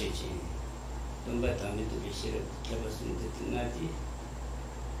Chichi, Tombatami to be share of Kabasunde Nati,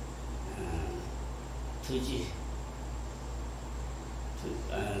 Tuji.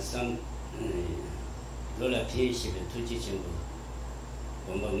 Some Lola Pish and Tuji Chamber,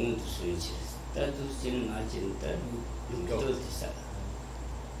 Bombamun to switches. That was in Margin that you go to that.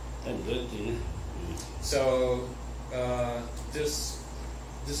 So, this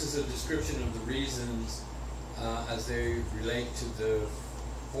is a description of the reasons as they relate to the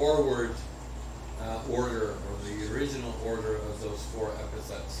forward order or the original order of those four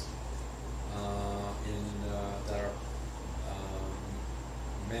epithets that are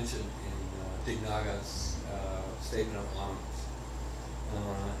mentioned in Dignaga's statement of honors,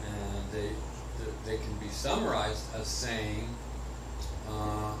 and they can be summarized as saying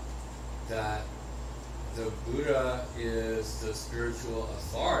that the Buddha is the spiritual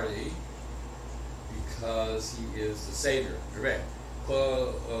authority because he is the savior. Correct.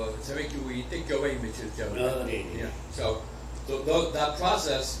 So that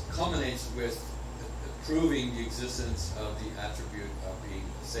process culminates with proving the existence of the attribute of being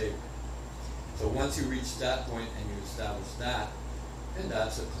the savior. So once you reach that point and you establish that, then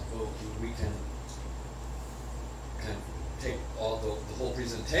we can take all the whole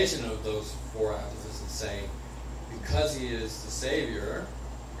presentation of those four epithets and say, because he is the savior,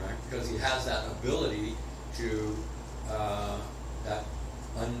 right? Because he has that ability to that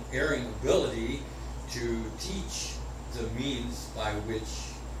unerring ability to teach the means by which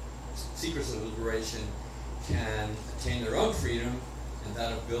seekers of liberation can attain their own freedom, and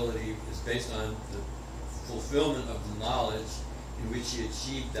that ability is based on the fulfillment of the knowledge in which he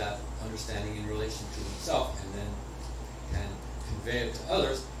achieved that understanding in relation to himself and then can convey it to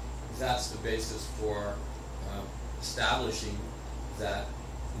others. That's the basis for establishing that,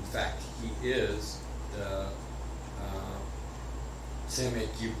 in fact, he is the Seme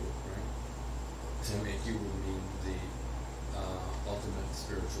Gyumed, right? Seme Gyumed means the ultimate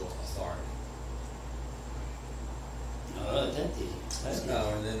spiritual authority. Oh, that's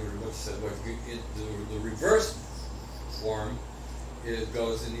and then Rinpoche said, the reverse form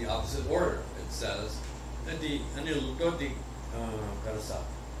goes in the opposite order. It says that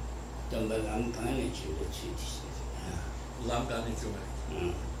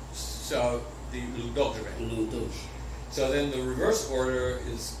so the Ludok. So then the reverse order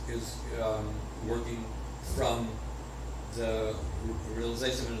is working from the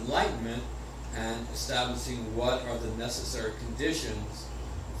realization of enlightenment and establishing what are the necessary conditions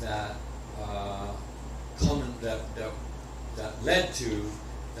that that led to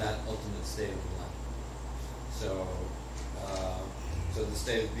that ultimate state of enlightenment. So, so the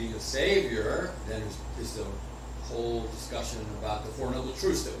state of being a savior then is the whole discussion about the Four Noble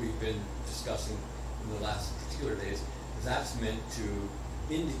Truths that we've been discussing in the last particular days. That's meant to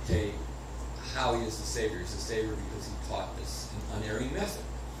indicate how he is the savior. He's the savior because he taught this unerring method.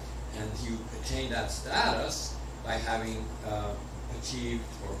 And you attain that status by having achieved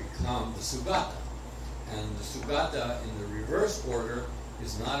or become the Sugata. And the Sugata in the reverse order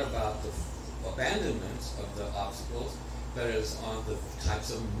is not about the abandonment of the obstacles, but it is on the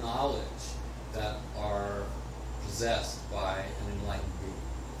types of knowledge that are possessed by an enlightened being.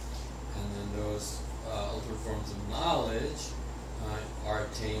 And then those ultimate forms of knowledge are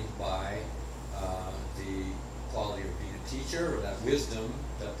attained by the quality of being a teacher, or that wisdom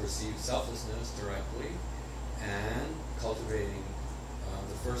that perceives selflessness directly, and cultivating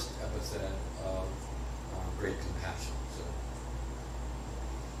the first epithet of great compassion.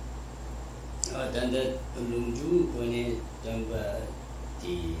 then the Lungju Pone Jampa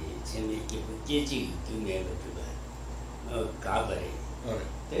the Chemi Giji Gyumed Gabari.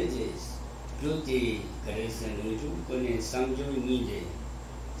 That is Guti Karesan Lungju Pone Samjo Nide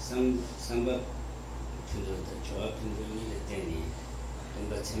Samba to the Joab to the Deni,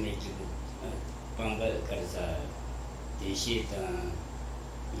 Jampa Chemi pamba karsa deshi ta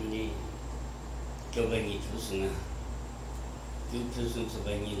ni kyobani chusuna chusun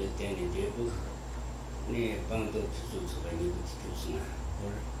sobani le tene debu ne pando chusun sobani chusuna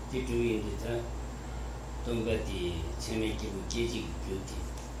titu indi ta tombati chemeki bukeji gyuti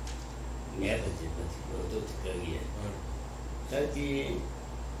meba de pati rodo tkagiya tati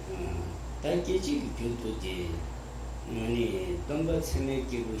keji gyutu de ni tomba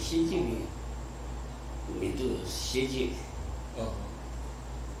chemeki bu shiji midu shiji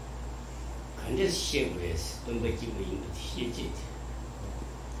kanda shebures tomba kibu inbu shiji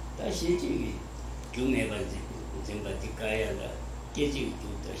ta shiji gyumeba zembati kaya la keji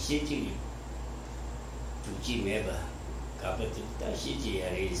gyuta shiji 주지 매바 가버다 시지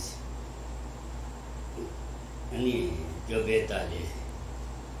야레스 아니 교배다리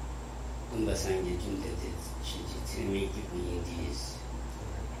군바상게 준대데 시지 재미있게 보이디스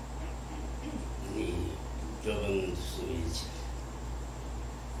아니 교방 수미지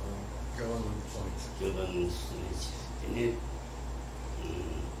교방 수미지 근데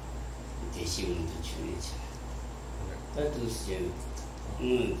대시문도 주미지 다도스제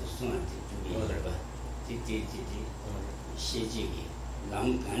수한테 주미더라 지지 시지기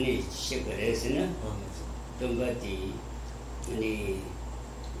남간에 시그레스는 동바디 아니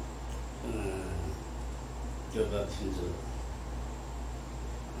교바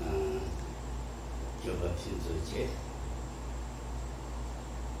핀조제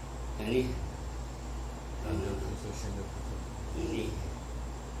아니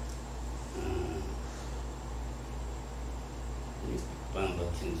pamba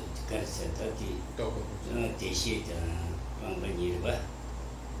pinzo karsa tati deshita pamba nirva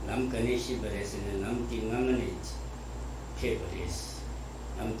nam ganeshi baresene nam ti ngamane pebares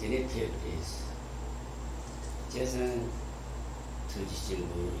nam tine pebares jasan tuji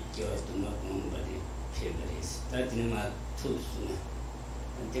chimbo kyawa tuma kumbari pebares tati nama tusuna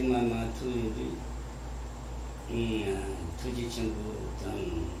tati mama tuji chimbo tam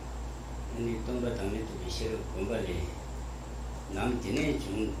ani tomba tamne tuji shiro kumbari 남티네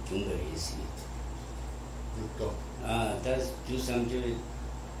중거리 있습니다. 육도. 다 주삼주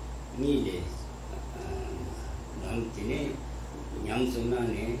미래 남티네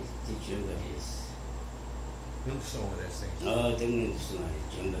양손안에 중거리 있어. 육성을 했어요. 등은 수만에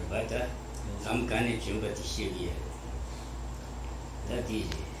중거리 받아 남간에 중거리 시기에. 다디.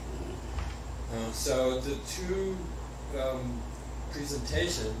 So the two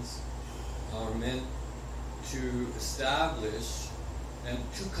presentations are meant to establish and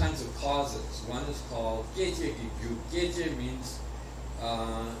two kinds of causes. One is called geje gyu. Geje means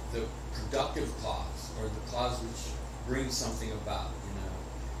the productive cause, or the cause which brings something about, in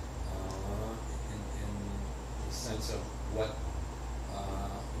the sense of what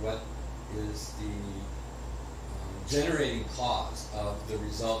is the generating cause of the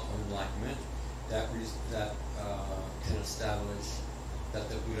result of enlightenment that can establish that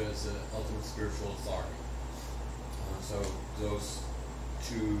the Buddha is the ultimate spiritual authority. So those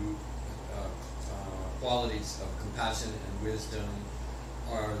two qualities of compassion and wisdom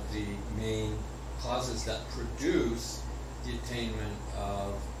are the main causes that produce the attainment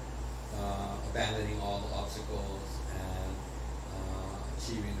of abandoning all the obstacles and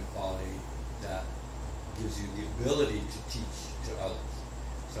achieving the quality that gives you the ability to teach to others.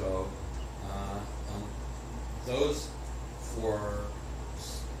 So on those four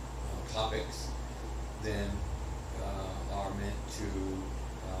topics then are meant to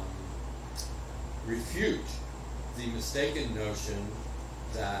refute the mistaken notion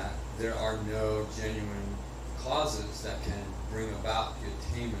that there are no genuine causes that can bring about the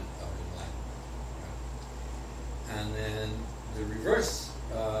attainment of enlightenment. And then the reverse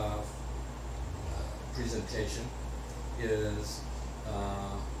presentation is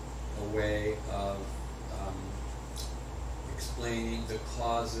a way of explaining the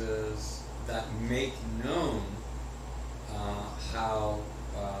causes that make known how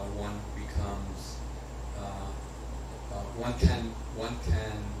one becomes, one can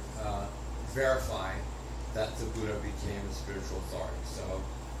verify that the Buddha became a spiritual authority. So,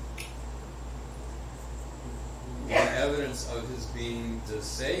 one evidence of his being the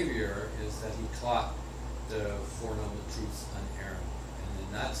savior is that he taught the Four Noble Truths unerringly, and then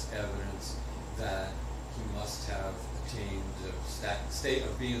that's evidence that he must have attained the state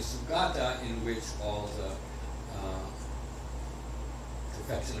of being a Sugata, in which all the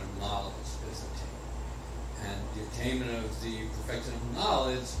perfection of knowledge is attained. And the attainment of the perfection of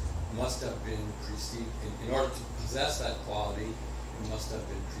knowledge must have been preceded, in order to possess that quality, it must have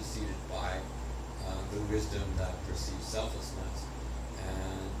been preceded by the wisdom that perceives selflessness.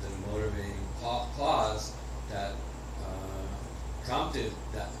 and the motivating cause that prompted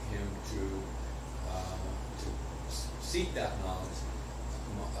him to seek that knowledge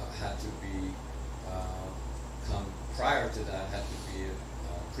had to be prior to that had to be a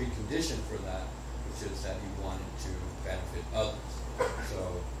precondition for that, which is that he wanted to benefit others. So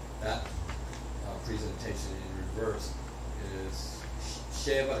that presentation in reverse is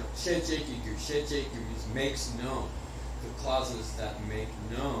shejekigu makes known, the causes that make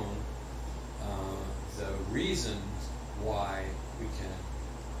known the reasons why we can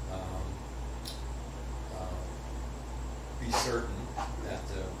be certain that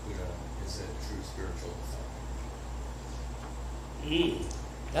the Buddha is a true spiritual authority.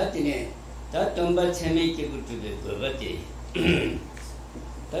 That's it. That number 10 make it to the Govati.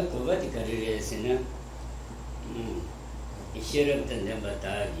 That Govati career is in a share of the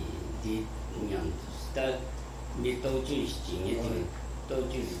Nebatagi, the young start me toju is in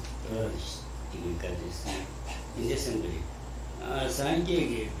toju in the assembly.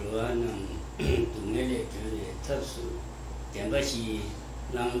 Sanjay Ruanam to Mele to the Tapsu, Jambashi,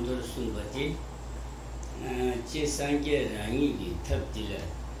 Landur Sumbati, Sanjay Rani, Taptila,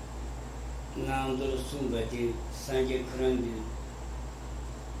 Landur Sumbati, Sanjay Kurandi,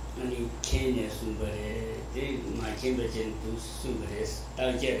 and Kenya Sumbare, they my chamber to Sumbares,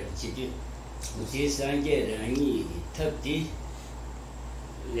 Tajer, Chiti, Sanjay Rani, Tapti,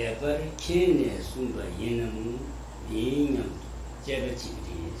 Leper, Kenya Sumba, Yenam, Yinam.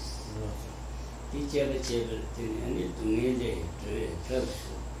 Jabativities. The Jabatival thing and it to me the clubs.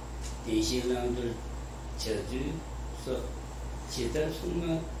 The Shilander Chadu, so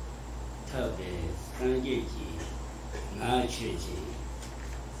Chitasuma Tabe, Frangeki, Nachuji,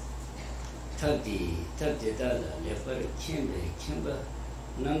 Tabdi Dada, Leper, Kimber,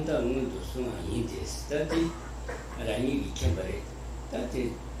 Nanda Mundo Suma Indis, study, Rani Kimber, that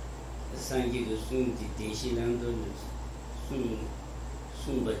is Sangi the Sun, the Shilander.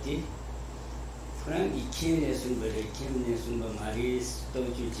 Sumbati, Frank Kenya Sumbari, Kenya Sumba Maris,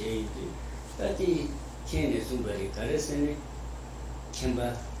 Toju Jay, Tati Kenya Sumbari, Karesene,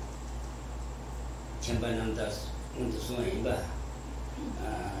 Kemba Namdas, Untusuaiba,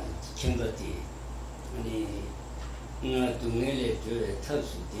 Kembati, and Tumele to a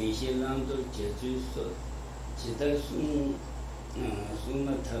Tapsu, Deshi Lando, Jeju, Chitasun,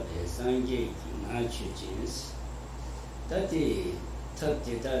 Suma Tabe, Sanjay, Nachu Jeans. Tati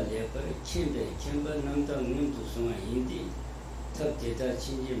Tapteta Leper, Kimber Nanda Mundu Suma Indi, Tapteta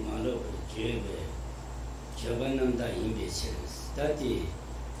Chinji Malo, Gyumed, Jabananda Imbecheres, Tati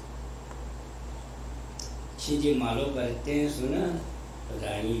Chinji Malo Barten Suna,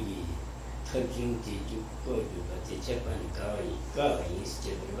 Rani, Tapjun Tiju, but the Japan Kawa is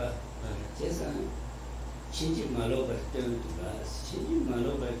Jebba. Jason Chinji Malo Barten to us, Chinji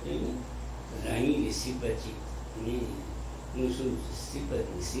Malo Barten, Rani is Sipati. Musum Sipat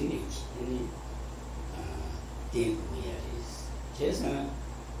and Cynic, any temple is. Chesa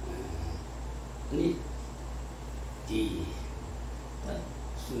need the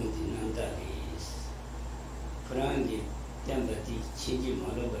Sundi Nandaris. Prandi Tempati, Chiji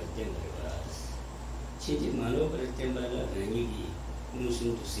Malover Temperas. Chiji Malover Tempera, Ranigi, Musum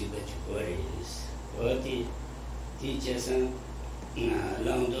to Sipat Quarries. Or the teachers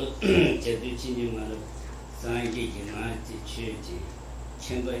Lando, Chedu Chiji Malo. Sangi Mati Church,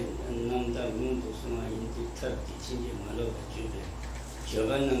 Chamber and Nanda Mundu Suma into Turkey, Chinji Malo,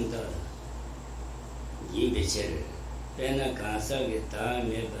 Javananda Yimbecher, Pena Kansagi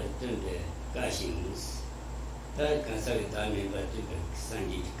Tame Batunde, Gashings, that Kansagi Tame Batunde,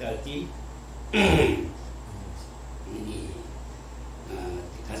 Sangi Kati,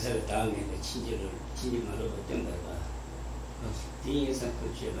 Kansagi Tame, Chinji Malo Batumba, Things are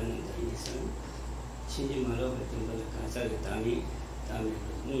put Javananda in his son. Chinji Malo Temple Kansagi Tami,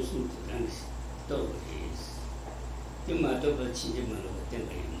 Musum to Dance, Doris. The Matoba Chinji Malo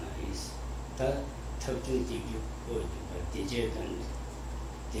Temple is that Tapjun Tiju, but the Japan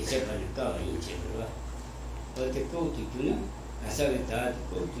Gawa in Jebra. But the go to Guna, Kasagata,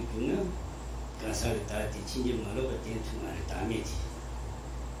 go to Guna, Kasagata, the Chinji Malo to Maritamiti.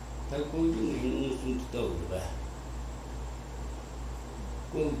 That go to Musum to Dover.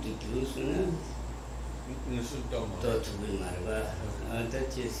 Go to Gusuna. Dot will Marva,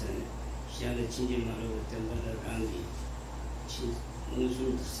 that is Shana Chinji Maru Temple Rangi.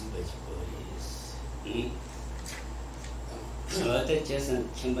 Musum to see what boys. So that just a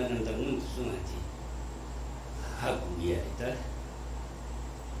chamber and the moon to Sumati. Hakuya, that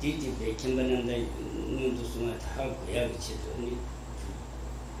did the chamber and the moon to Sumat Hakuya, which is only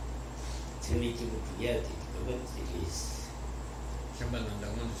to make it together, but it is. Jampa nanda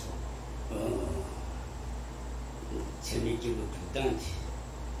ngon so. Cheni kibu kutanti.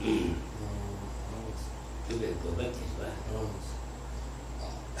 Kube gobati ba.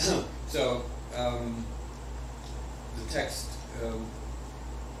 So the text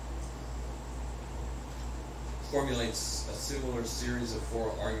formulates a similar series of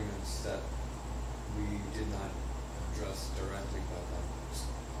 4 arguments that we did not address directly, but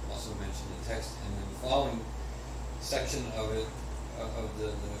also mentioned in text. And then the following section of it,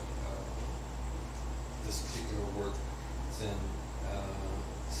 this particular work, then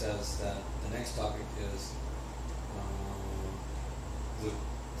says that the next topic is the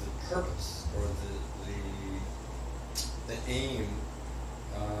purpose or the aim,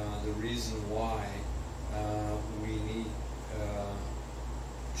 the reason why we need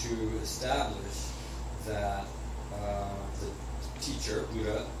to establish that the teacher,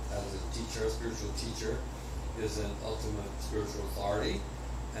 Buddha, as a teacher, a spiritual teacher, is an ultimate spiritual authority,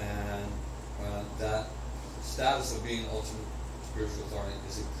 and that status of being ultimate spiritual authority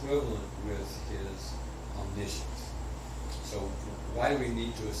is equivalent with his omniscience. So why do we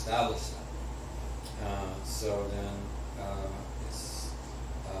need to establish that? So then it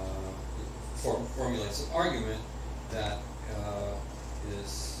formulates an argument that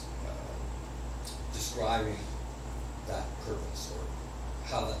is describing that purpose, or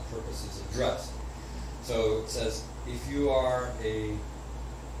how that purpose is addressed. So it says, if you are a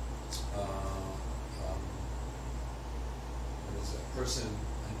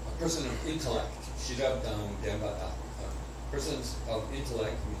person of intellect, shirabdam dembata, persons of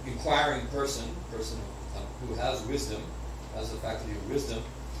intellect, inquiring person who has wisdom, has the faculty of wisdom,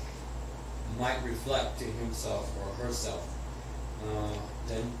 might reflect to himself or herself.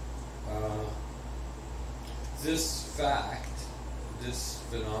 Then this fact, this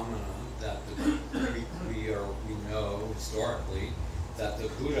phenomenon that we know historically, that the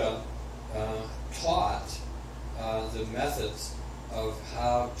Buddha taught the methods of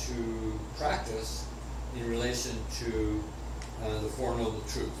how to practice in relation to the Four Noble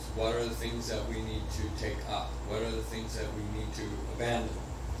Truths. What are the things that we need to take up? What are the things that we need to abandon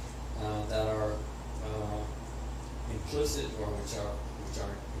that are implicit, or which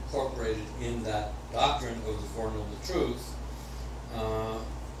are incorporated in that doctrine of the Four Noble Truths?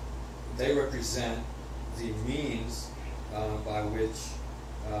 They represent the means by which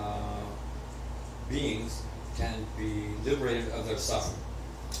beings can be liberated of their suffering.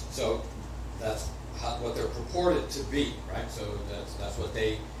 So that's what they're purported to be, right? So that's what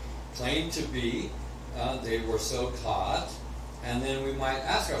they claim to be. They were so taught, and then we might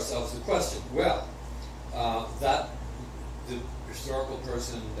ask ourselves the question: well, that the historical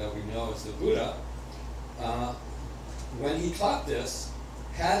person that we know as the Buddha, when he taught this,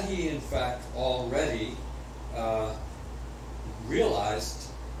 had he in fact already realized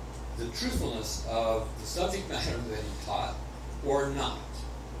the truthfulness of the subject matter that he taught, or not?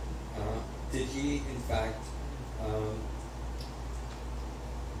 Did he in fact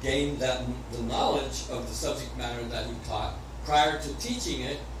gain the knowledge of the subject matter that he taught prior to teaching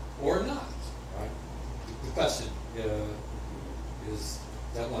it, or not? Right? The question is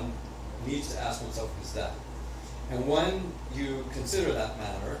that one needs to ask oneself is that. And when you consider that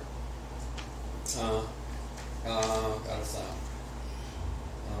matter,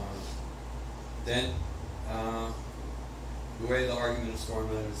 then the way the argument is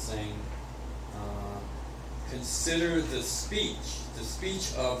formulated is saying, consider the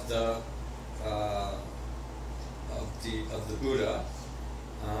speech of the Buddha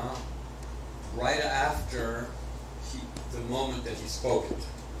right after the moment that he spoke it.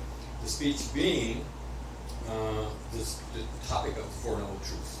 The speech being the topic of the Four Noble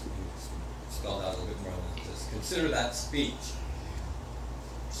Truths. Spelled out a little bit more than this. Consider that speech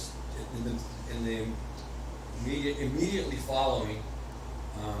in the immediately following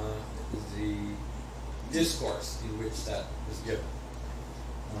the discourse in which that was given.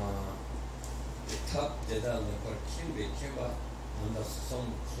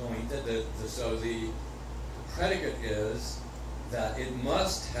 So the predicate is that it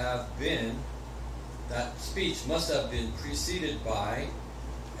must have been, that speech must have been preceded by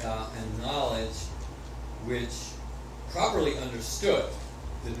a knowledge which properly understood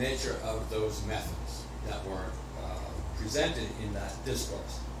the nature of those methods that were presented in that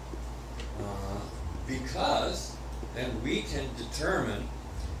discourse. Because then we can determine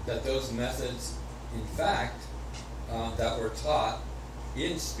that those methods, in fact, that were taught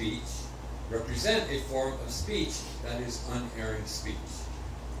in speech represent a form of speech that is unerring speech.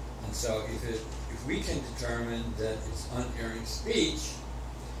 And so if we can determine that it's unerring speech,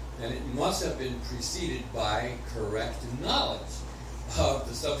 then it must have been preceded by correct knowledge of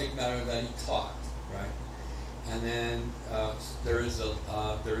the subject matter that he taught, right? And then there is a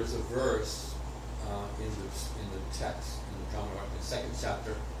verse in the text in the Pramanavarttika, the second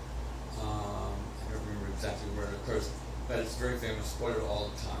chapter. I don't remember exactly where it occurs, but it's very famous, quoted all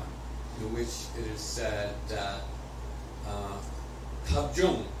the time, in which it is said that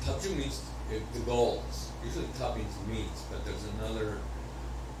tabjung means the goals. Usually tab means means, but there's another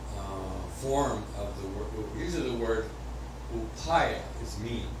form of the word. Usually the word upaya is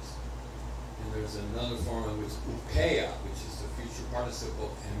means, and there's another form of which upaya, which is the future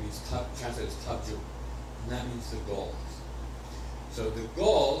participle, and means translated as tabjung, and that means the goals. So the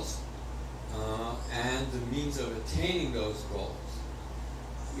goals and the means of attaining those goals,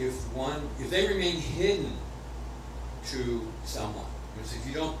 if they remain hidden to someone, which if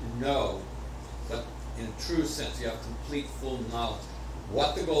you don't know, but in a true sense you have complete full knowledge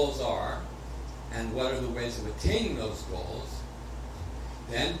what the goals are and what are the ways of attaining those goals,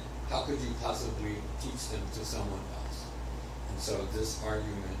 then how could you possibly teach them to someone else? And so this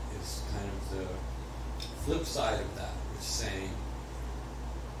argument is kind of the flip side of that, which is saying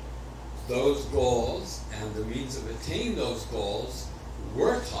those goals and the means of attaining those goals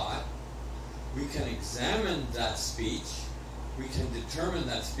were taught. We can examine that speech. We can determine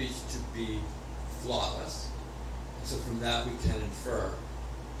that speech to be flawless. And so from that we can infer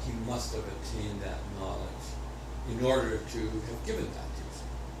he must have attained that knowledge in order to have given that teaching.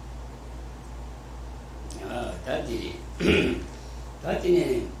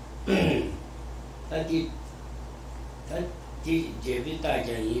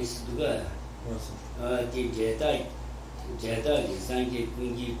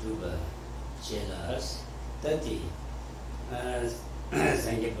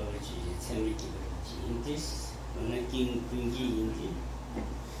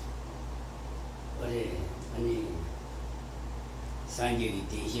 Sangi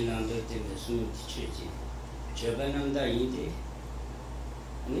Tishinando to the Sun Church. Japananda Indi,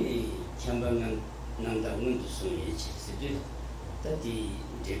 any Chamberlain Nanda Wind Sun H. That the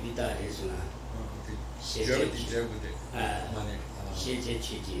Jebita is one. Shete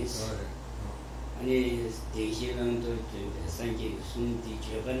Chitis. Any Tishinando to the Sangi Sun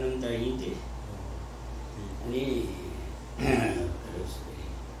Japananda Indi. Any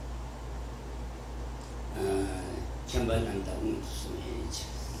Chamberlain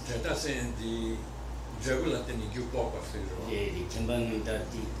That's in the Jabula in the Gyumed. The Chamberlain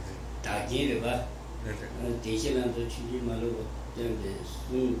Dagi River, Tishiland to Chili Malo, the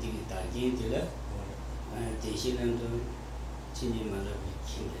Sun Dagi Dilla, Tishiland to Chili Malo,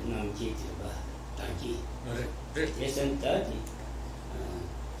 Nam Kiba, Dagi. Yes, and Dagi.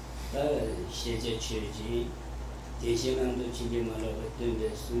 Shete Church, Tishiland to Chili Malo, the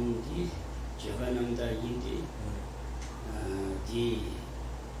Sun Japananda Indi. The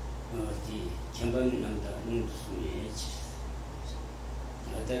Chamberlain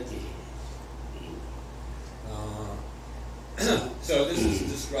So this is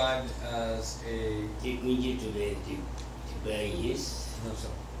described as a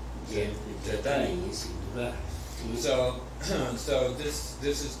so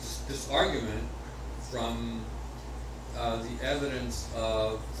this argument from the evidence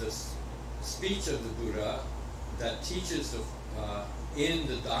of this speech of the Buddha that teaches in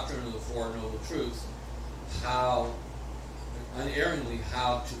the doctrine of the Four Noble Truths how, unerringly,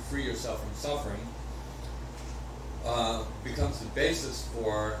 how to free yourself from suffering, becomes the basis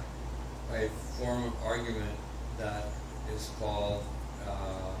for a form of argument that is called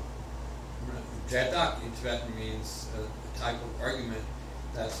Jadak in Tibetan means a type of argument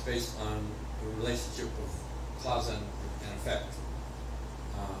that's based on the relationship of cause and effect.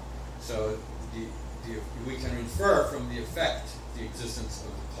 So we can infer from the effect the existence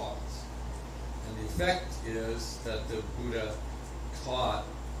of the cause. And the effect is that the Buddha taught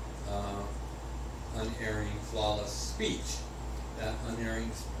unerring, flawless speech. That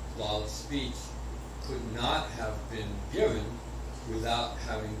unerring, flawless speech could not have been given without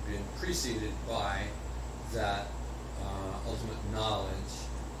having been preceded by that ultimate knowledge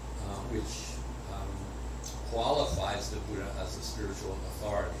which qualifies the Buddha as a spiritual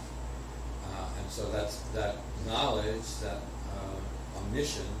authority. And so that's that knowledge, that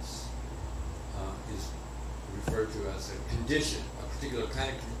omniscience, is referred to as a condition, a particular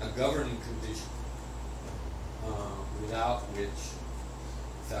kind of a governing condition, without which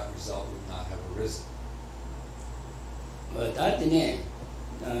that result would not have arisen.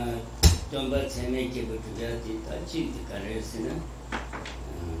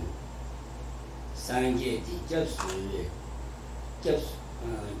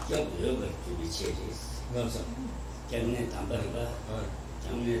 Jamne Tambarba,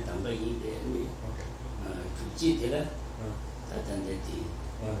 Jamne Tambagi, Chitilla, Tatandeti,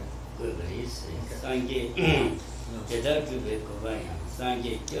 Quivers, Sange, Jedar to be Kovaya,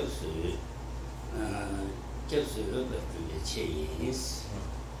 Sange Kelsu, Kelsu over to the chains.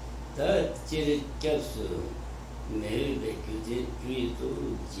 That Jerry Kelsu may be good to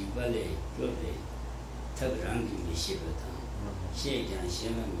Jibale, Gobe, Tabrangi, Shibatan, Shake and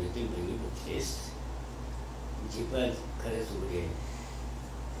Shema, Medu, Place. Jibal Karasuri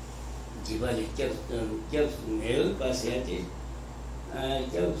Jibali Jobs Mail Passati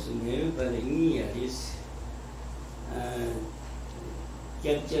Jobs Mail Paliniaris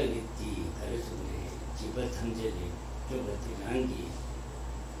Jabjali Karasuri Jibal Tanjali Jobati Rangi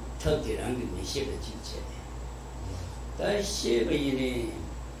Tati Rangi Misheba Chiche. That Sheba in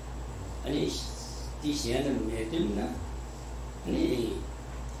a Tishan Meduna and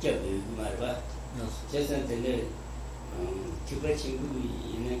Jabu Marva. Just until Tibetan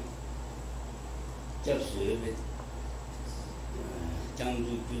in a job service,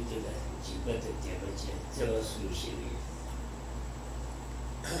 Jandu Putila, Jibata Debache, Zawasushi,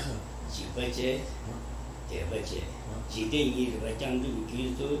 Jibache, Debache, Jidin, Jandu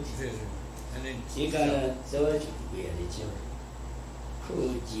Puto, and then Jigana Zawaj, we are the children. Who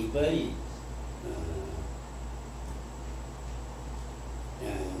Jibai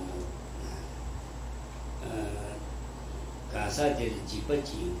Casa del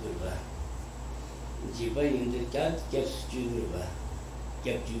Jibachi, Jiba in the cat gets Juba,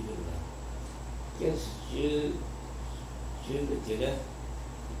 kept Juba. Yes, Juba,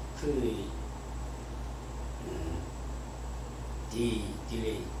 Curry, the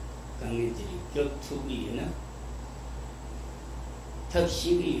delay, coming to the job to be in a tough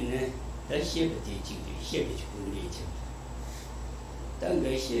shibby in a that ship the ship is good nature. Then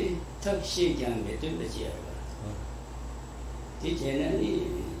they say tough shake and the temperature. Generally,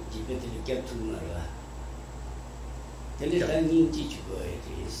 Jibet kept to Mara. The little new teacher boy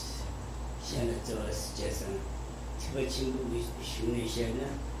is Shanna Thomas Jason, Tibetan with Shuni Shanna,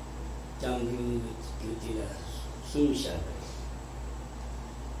 Jangu Gutila, Sumsha,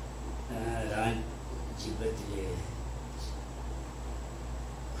 Ran Jibet,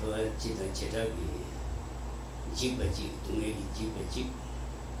 Koachita Chetabi, Jibaji, to make Jibaji.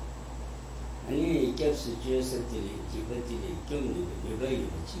 And he kept suggesting Jibati, Gyumed, never you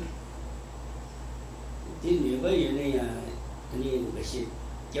achieve. Didn't never you lay any machine,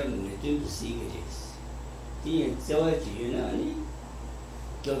 Gyumed, do cigarettes. The Zawati, you know,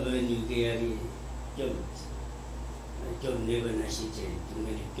 Governor Gary, Gyumed, Gyumed never Nashite, to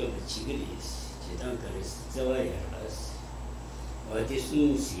make Gyumed cigarettes, Chetankaris, Zawayas, or this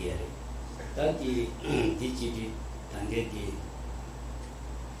moon here. That the digit and get the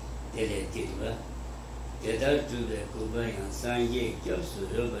Deletiva, Yadar to the Kubai and Sanye Josu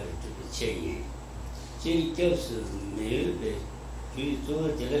over to the chain. She Josu may be to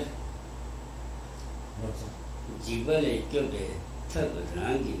the Jibale Gobe,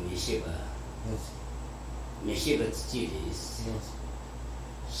 Tabarangi Mishiba, Mishiba Chilis.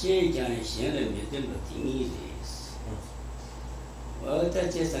 She Jan Shannon with them but in easies. Well,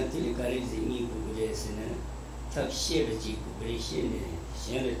 that just until you carry the new Buddhist in a tough shiver Jibration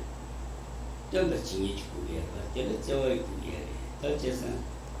and Jampa Chinich Kuya, but the joy Kuya, touches a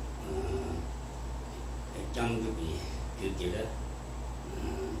Jangubi, Gugilla,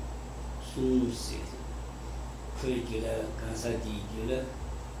 Susi, Kurikula, Kansati Gula,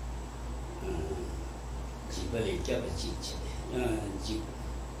 Jibali Jabachich,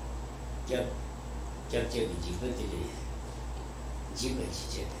 Jabjabi Jibati,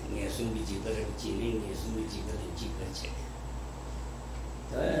 Jibachich, Nesumi Jibarachi, Nesumi Jibati Jibachich.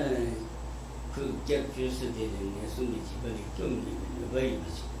 Could get used to the Nesumi Jibali Gyumed, the way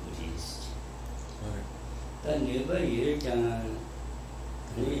which Buddhist. Then never you can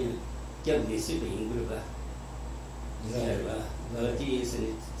get the sibling group. But he is in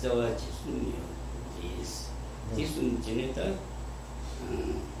Zawachis. This one, Geneta,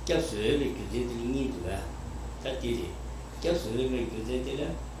 just every good need to that. That did it. Just every good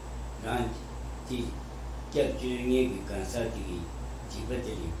and the kept doing it, consulting.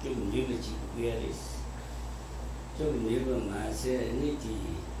 Jibati, Gyumed, Jibuaris. So, never my say, Niti,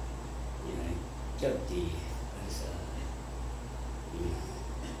 Japti, as a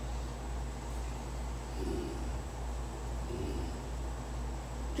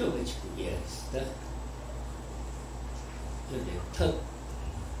Jovich Buaris, that to the top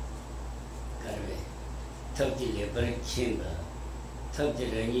Carve, top the liberal chamber, top the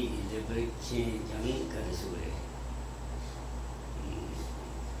Rani, liberal change, young Karasure.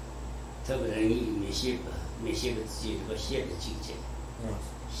 Tabarani Mishipa, 没写个字个写个境界。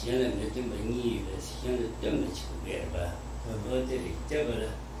现在没这么腻了，现在这么久变吧？我这里这个了，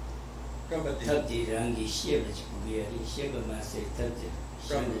他得让你写了就不变，你写个嘛谁他这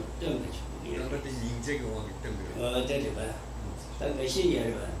现在这么久变。对吧？大概些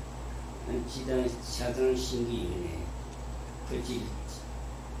年吧，记得家长心里呢，估计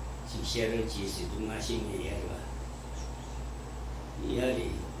就写了几十多嘛些年吧，也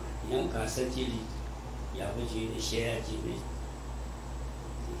得让干实际的，也不就写几的，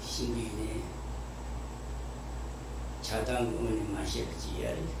心里呢，家长我们嘛写了几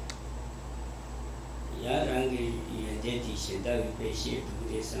样的，也让个原来的现在被写读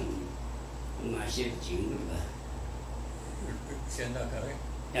的上嘛写了经了吧。现在可以。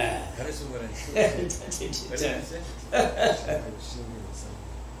He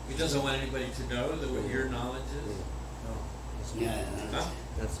doesn't want anybody to know that what your knowledge is? No. Huh?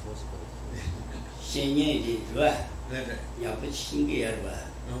 That's possible. 现年的是吧？也不轻个是吧？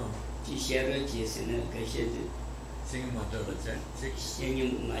就写了几十呢，这些的。现年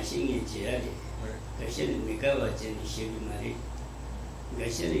嘛，现年节的，这些的没搞完，真的写的嘛的，这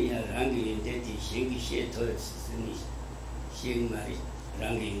些的也让个人家的写个写头是你写嘛的。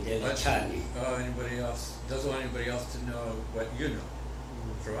Anybody else doesn't want anybody else to know what you know.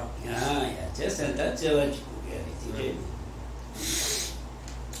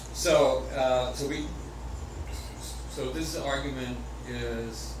 So this argument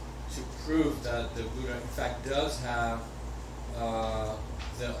is to prove that the Buddha in fact does have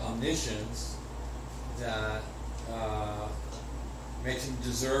the omniscience that makes him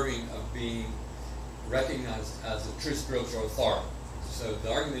deserving of being recognized as a true spiritual authority. So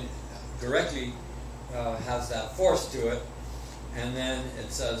the argument directly has that force to it, and then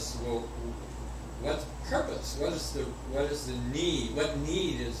it says, well, what purpose? What is the need? What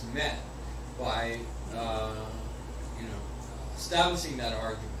need is met by establishing that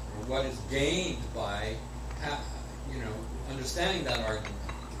argument, or what is gained by understanding that argument,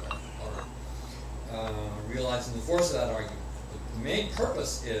 or realizing the force of that argument? The main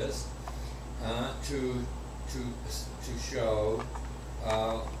purpose is to show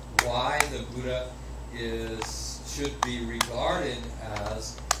why the Buddha should be regarded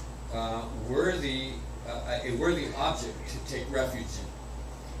as a worthy object to take refuge in.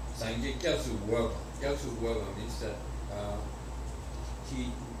 Gyausu means that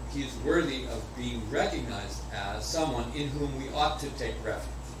he is worthy of being recognized as someone in whom we ought to take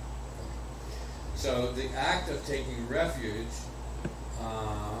refuge. So the act of taking refuge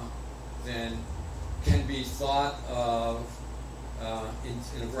then can be thought of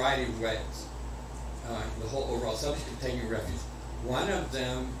in a variety of ways. The whole overall subject of taking refuge. One of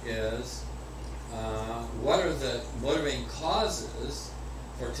them is what are the motivating causes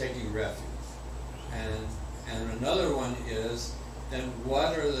for taking refuge, and another one is then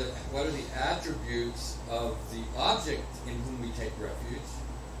what are the attributes of the object in whom we take refuge,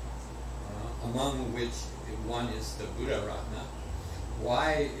 among which one is the Buddha Ratna.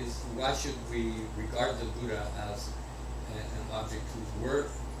 Why should we regard the Buddha as an object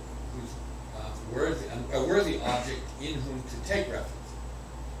who's a worthy object in whom to take refuge?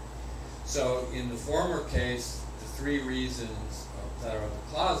 So in the former case, the three reasons that are the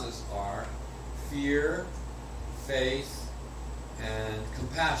causes are fear, faith, and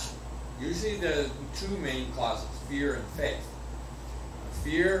compassion. Usually the two main causes, fear and faith.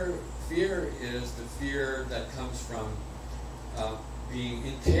 Fear is the fear that comes from being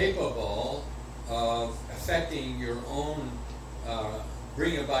incapable of affecting your own,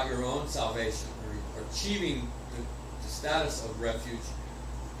 bringing about your own salvation, or achieving the status of refuge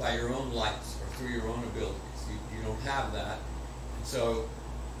by your own lights or through your own abilities. You don't have that, and so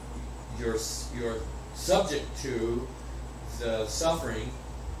you're subject to the suffering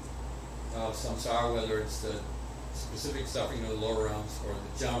of samsara, whether it's the specific suffering of the lower realms or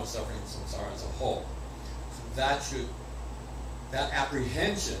the general suffering of samsara as a whole. So that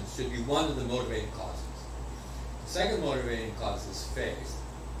apprehension should be one of the motivating causes. The second motivating cause is faith.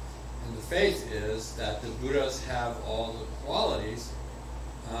 And the faith is that the Buddhas have all the qualities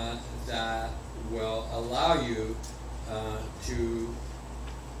that will allow you to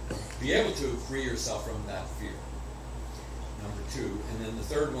be able to free yourself from that fear. Number two. And then the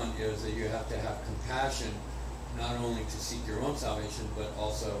third one is that you have to have compassion, not only to seek your own salvation, but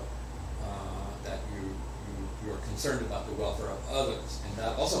also that you are concerned about the welfare of others. And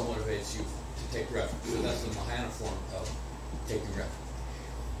that also motivates you to take refuge. So that's the Mahayana form of taking refuge.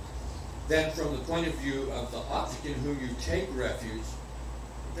 Then from the point of view of the object in whom you take refuge,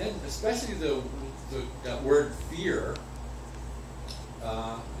 then especially that word fear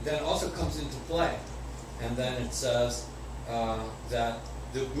then also comes into play. And then it says that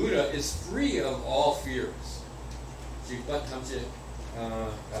the Buddha is free of all fears. He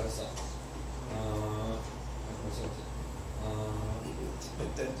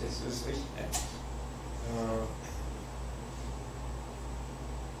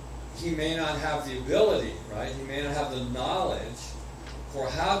may not have the ability, right? He may not have the knowledge for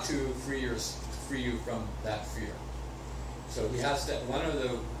how to free you from that fear. So he has to. One of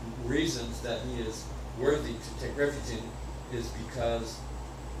the reasons that he is worthy to take refuge in is because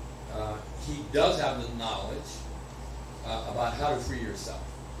he does have the knowledge about how to free yourself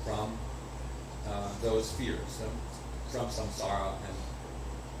from those fears, from samsara, and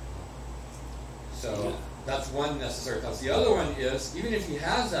so that's one necessary cause. The other one is, even if he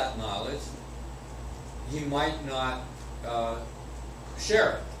has that knowledge, he might not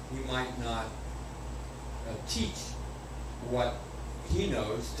share it. He might not teach what he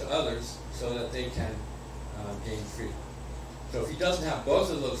knows to others so that they can gain freedom. So if he doesn't have both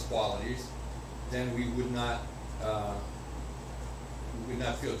of those qualities, then we would not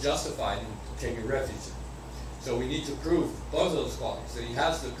feel justified in taking refuge. So we need to prove both of those qualities, that he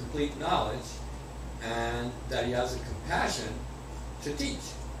has the complete knowledge and that he has the compassion to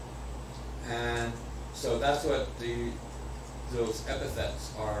teach. And so that's what those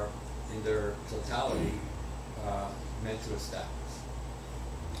epithets are in their totality meant to establish.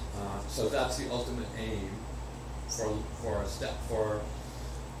 So that's the ultimate aim for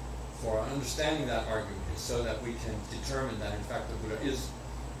understanding that argument, is so that we can determine that in fact the Buddha is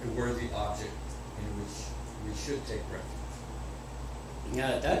a worthy object in which we should take refuge.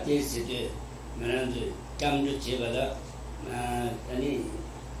 Yeah, that is it. Manandu Kamdu Chibada, any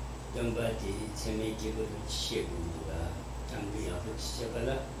Jampa Chemiki Shekuba, Kambi Abu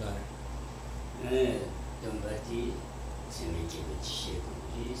Chibada, Jampa Chemiki Sheku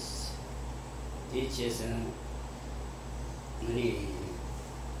is teaches many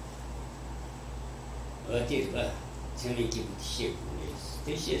what is Chemiki Sheku is.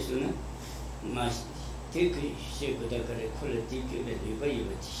 This is must take Sheku the quality of the Liba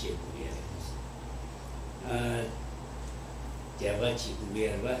Sheku. Jabachi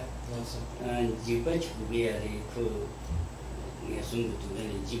Kubiarba, and Jibach Kubiari, Yasungu to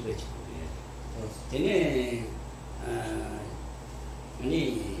many Jibach Kubiari. Then, many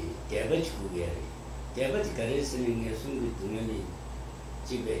Jabach Kubiari. Jabat Karesan in Yasungu to many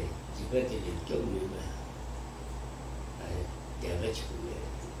Jibe, Jibati, Gyumed, Jabach Kubiari,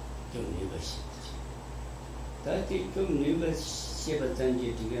 Gyumed. That is Gyumed Shebatanji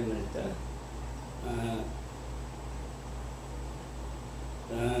to Gamata.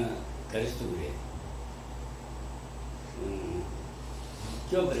 Karistugre.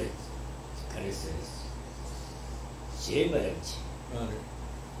 Jobre Karisas. Shebarach.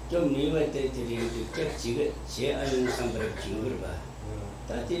 Jom never take to catch you, she and some Jurba.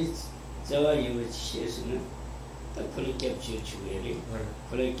 That is Java you would chase, the fully capture Chueri,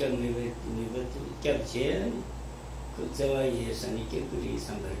 fully can never capture. Could Java yes, and he kept to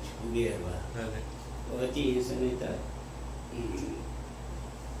some Chuerba. What is Anita?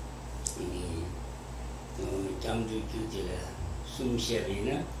 Jamdu Kutila, Sum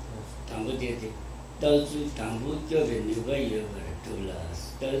Shavina, Tambu did Dalzu Tambu Joven Nuba Yover to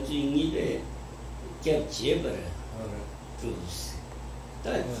last. Dalzu Nibe kept Jebber tools.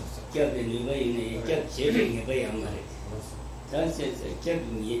 That kept the Nuba in a kept jabbing away America. That says a kept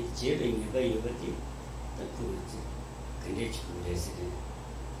jabbing away over the good condition resident.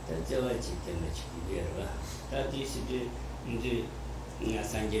 That's a watch it much clearer. That is the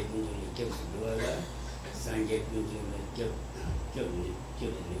Sanjay Kundu kept the water, Sanjay Kundu kept the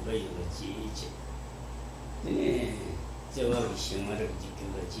way of a cheese. Then the Wavish mother of the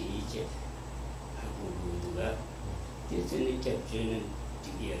cheese. Haku Duga. This only kept Junior to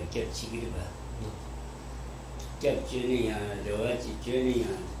be a kept Chigriba. Kept Junior, the Wachi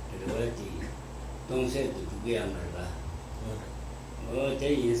Junior, the Wati, don't say to be a marba. Oh,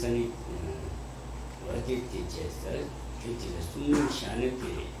 there is any what it teaches us. It is a soon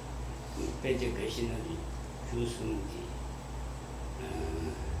shanity, education of the Jusum,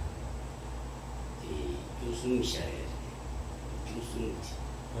 the Jusum Shire, Jusum.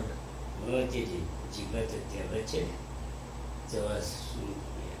 What did it? Jibata Tavache? There was soon.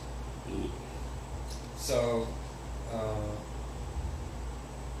 So,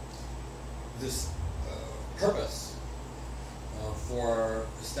 this purpose for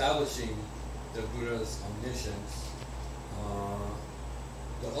establishing the Buddha's omniscience,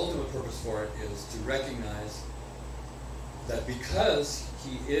 the ultimate purpose for it is to recognize that because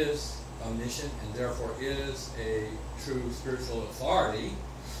he is omniscient and therefore is a true spiritual authority,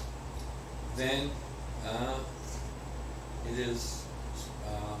 then it is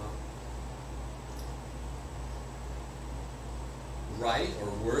right or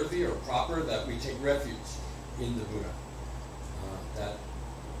worthy or proper that we take refuge in the Buddha.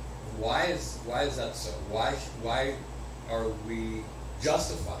 Why is that so? Why are we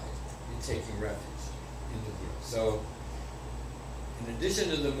justified in taking refuge in the Buddha? So, in addition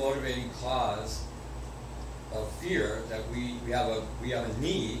to the motivating cause of fear that we have a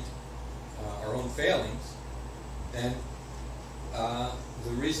need, our own failings, then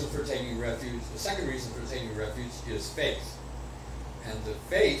the reason for taking refuge, the second reason for taking refuge is faith. And the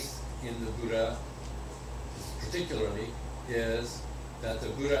faith in the Buddha, particularly, is that the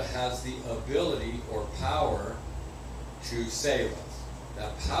Buddha has the ability or power to save us.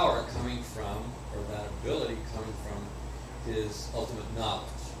 That power coming from, or that ability coming from his ultimate knowledge.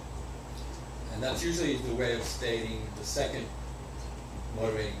 And that's usually the way of stating the second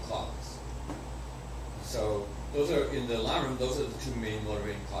motivating cause. So those are, in the Lamrim, those are the two main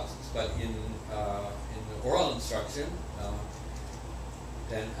motivating causes. But in the oral instruction,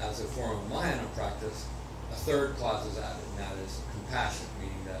 then as a form of Mahayana practice, a third cause is added, and that is compassion,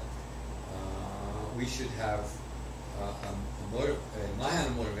 meaning that we should have a Mahayana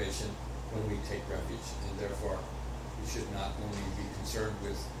motivation when we take refuge, and therefore we should not only be concerned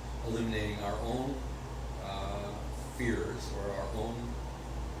with eliminating our own fears or our own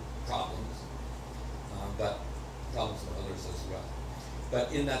problems, but problems of others as well.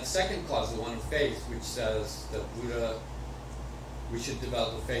 But in that second cause, the one of faith, which says that Buddha, we should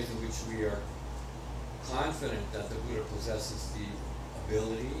develop a faith in which we are confident that the Buddha possesses the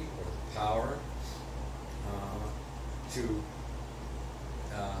ability or the power to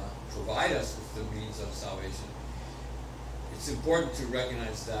provide us with the means of salvation. It's important to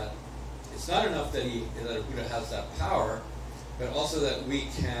recognize that it's not enough that a Buddha has that power, but also that we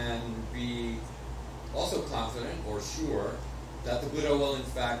can be also confident or sure that the Buddha will in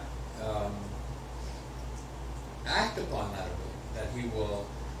fact act upon that ability, that he will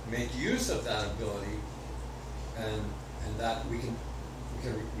make use of that ability, and that we can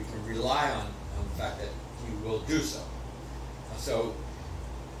rely on the fact that he will do so. So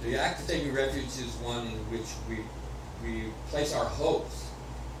the act of taking refuge is one in which we place our hopes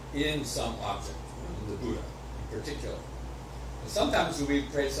in some object, in the Buddha in particular. And sometimes we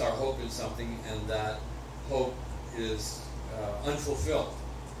place our hope in something and that hope is unfulfilled.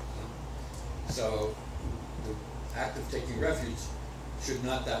 So the act of taking refuge should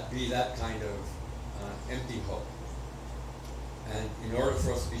not be that kind of empty hope. And in order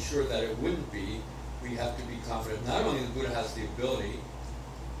for us to be sure that it wouldn't be, we have to be confident not only the Buddha has the ability,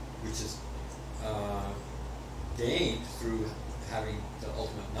 which is gained through having the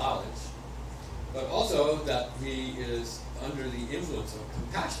ultimate knowledge, but also that he is under the influence of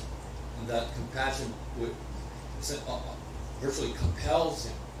compassion, and that compassion virtually compels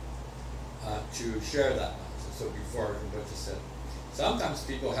him to share that knowledge. So before Rinpoche said, sometimes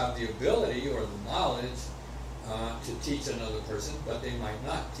people have the ability or the knowledge to teach another person, but they might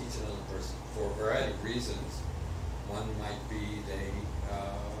not teach another person for a variety of reasons. One might be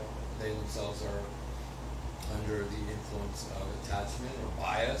they themselves are under the influence of attachment or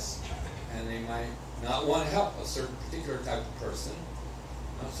bias, and they might not want to help a certain particular type of person.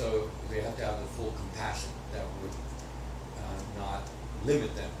 So they have to have the full compassion that would not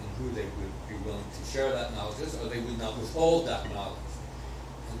limit them in who they would be willing to share that knowledge with, or they would not withhold that knowledge.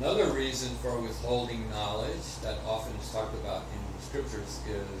 Another reason for withholding knowledge that often is talked about in the scriptures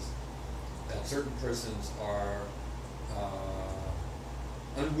is that certain persons are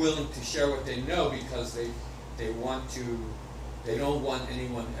unwilling to share what they know because they don't want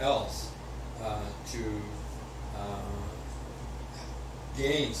anyone else to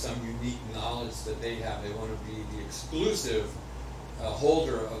gain some unique knowledge that they have. They want to be the exclusive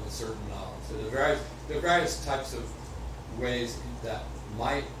holder of a certain knowledge. So there are various types of ways that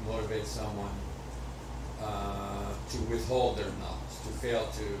might motivate someone to withhold their knowledge, to fail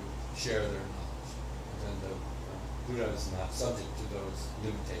to share their knowledge. And the Buddha is not subject to those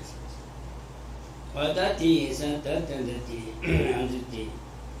limitations. That is that and the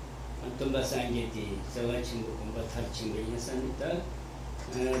Tombasangeti, Savachim, Batachim, Sanita,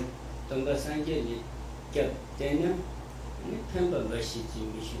 Tomba Sanjay, Captain, Pemba Bashiti,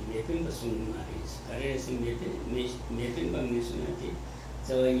 Mapim Basumaris, Paris, Mapim Bamisunati,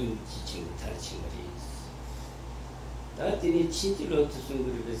 Savani teaching, touching is. That in it, Chintilo to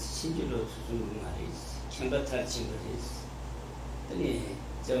Sunguris, Chintilo to Sungumaris, Chamba touching is. Then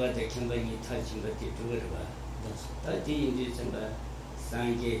Zavata Kambani touching but it to whatever. That in December,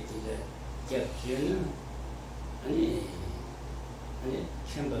 Sanjay to the Captain, and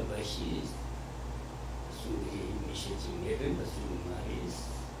Chamba Bashi sumi misheji meben basumi maris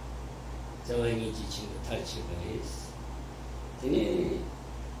zawani ji chinga tarchi baris tene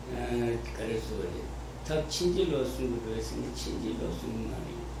karesore tab chinji lo sumi doesini chinji lo sumi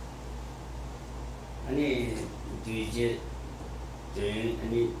mari ani duje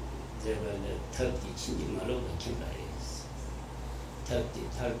ani 제발 탑디 친지 말로 박힌 바이스 탑디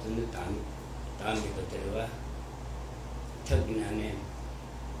탈도는 담이 것들과 탑이 안에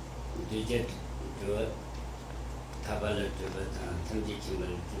이제 그 타발을 들었다 탐지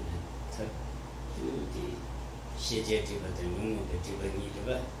kim을 탑 주디 시제티 같은 용어들 집어니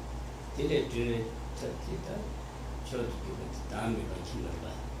들어 근데 그 탑디다 저도 그 담이 박힌 거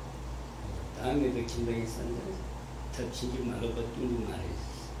봐 담이 박힌 거 있었는데 탑 친지 말로 박힌 거 말이야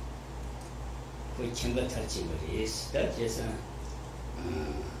그 쳔가 탈지 말이스 다제사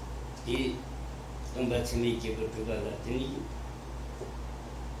이 동바침이 기부 두가가 되니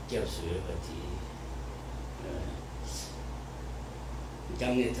겹수요 같이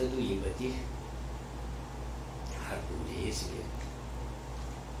장내터도 이거지 하고 있어요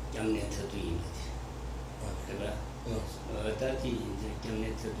장내터도 이거지 그래 다티 이제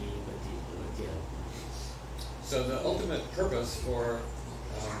장내터도 이거지 So the ultimate purpose for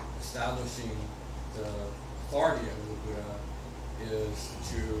establishing the authority of the Buddha is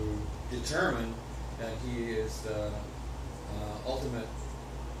to determine that he is the ultimate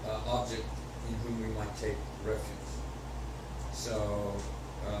object in whom we might take refuge. So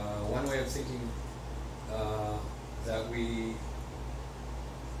one way of thinking that we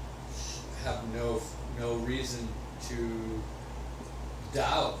have no reason to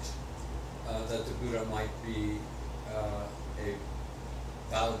doubt that the Buddha might be a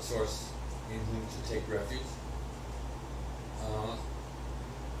valid source in whom to take refuge.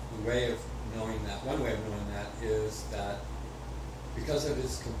 One way of knowing that is that because of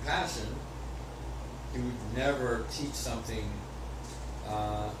his compassion, he would never teach something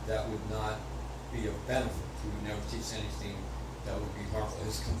that would not be of benefit. He would never teach anything that would be harmful.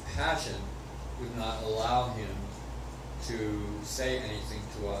 His compassion would not allow him to say anything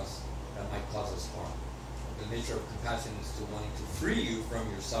to us that might cause us harm. The nature of compassion is to wanting to free you from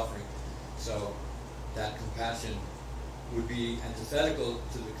your suffering. So that compassion would be antithetical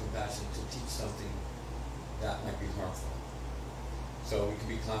to the compassion to teach something that might be harmful. So we can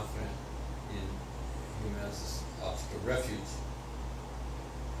be confident in him as this object of refuge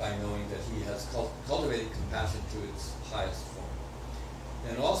by knowing that he has cultivated compassion to its highest form.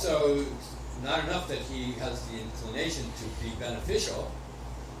 And also, it's not enough that he has the inclination to be beneficial,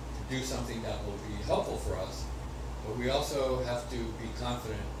 to do something that will be helpful for us, but we also have to be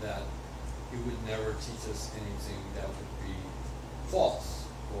confident that he would never teach us anything that would be false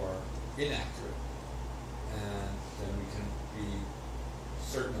or inaccurate. And then we can be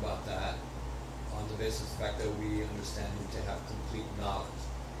certain about that on the basis of the fact that we understand him to have complete knowledge.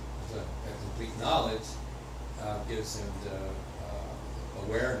 So that complete knowledge gives him the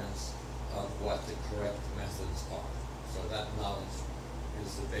awareness of what the correct methods are. So that knowledge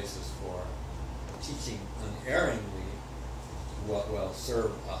is the basis for teaching unerringly what will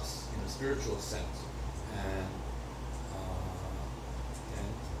serve us in a spiritual sense. And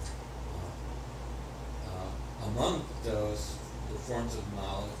among the forms of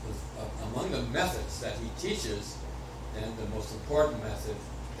knowledge, among the methods that he teaches, then the most important method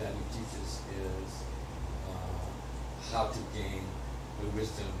that he teaches is how to gain the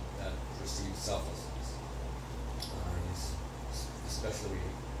wisdom that precedes selflessness. Especially,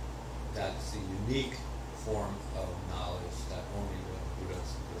 that's the unique form of knowledge that only the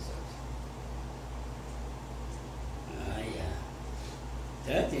Buddhas possess.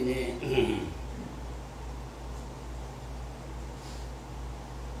 That in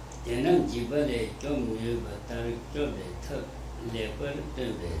Denam Jibale, Tom Yuba, Tarik Jobe, Tup, Leper,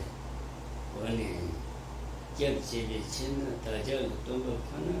 Dube, one Jebsi, China, Tajal, Toba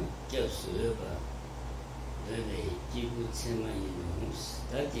Pana, Jebsuba, Dube, Jibu Tsema,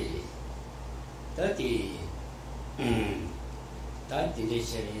 that is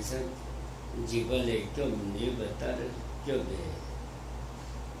Jibale, Tom Yuba, Tarik Jobe,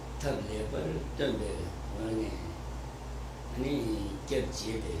 Tup, Leper, Dube, one. 아니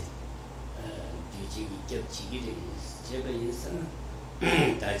겹치게 뒤지기 겹치기를 제가 인상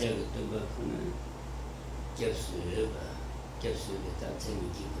다자고 또 그거는 겹수가 다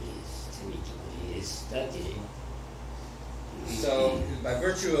재미기 그리스 다지. So by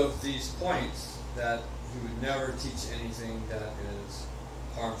virtue of these points that he would never teach anything that is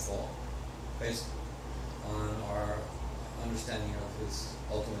harmful based on our understanding of his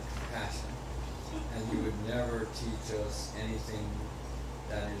ultimate compassion. And he would never teach us anything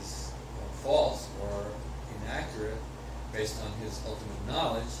that is false or based on his ultimate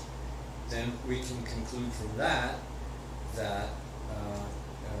knowledge, then we can conclude from that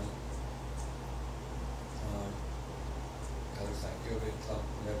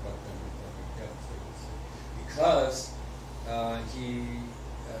because he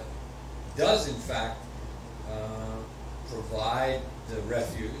does in fact provide the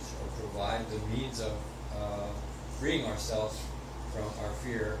refuge or provide the means of freeing ourselves from our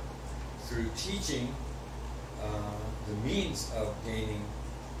fear through teaching the means of gaining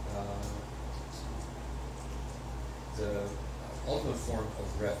the ultimate form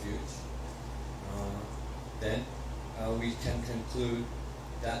of refuge, then we can conclude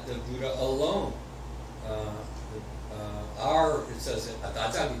that the Buddha alone, it says that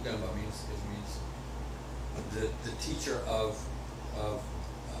Ajahn means the teacher of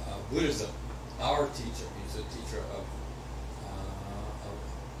Buddhism. Our teacher means the teacher of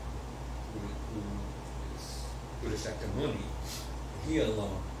who is Buddha Shakyamuni. He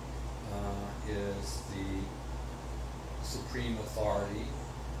alone is the supreme authority,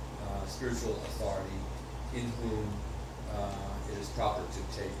 spiritual authority, in whom it is proper to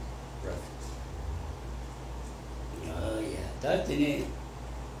take refuge. Oh yeah, that's the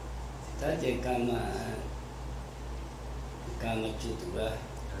kama chutura,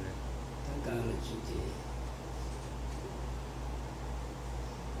 kama chuti.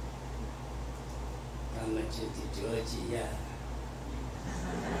 Kama chuti Georgie, yeah.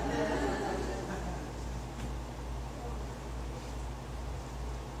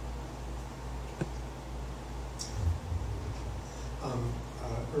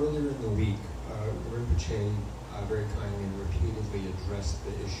 Earlier in the week, Rinpoche very kindly and repeatedly addressed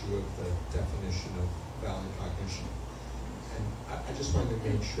the issue of the definition of valid cognition. And I just wanted to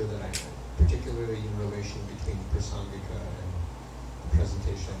make sure that I, particularly in relation between Prasangika and the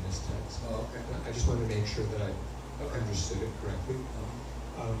presentation in this text, I just wanted to make sure that I understood it correctly.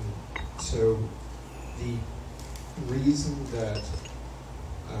 So the reason that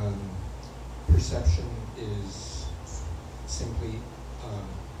perception is simply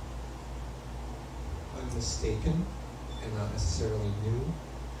unmistaken and not necessarily new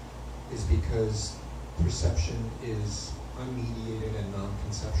is because perception is unmediated and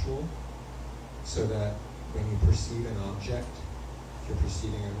non-conceptual, so that when you perceive an object, you're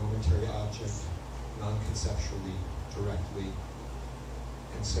perceiving a momentary object non-conceptually, directly,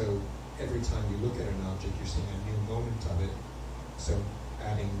 and so every time you look at an object, you're seeing a new moment of it, so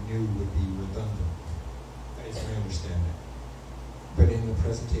adding new would be redundant. That is my understanding. But in the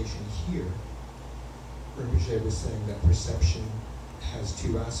presentation here, Rinpoche was saying that perception has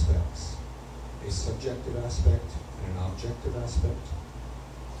two aspects, a subjective aspect and an objective aspect.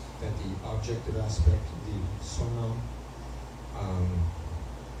 That the objective aspect, the sonam,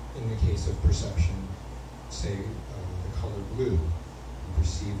 in the case of perception, say the color blue, you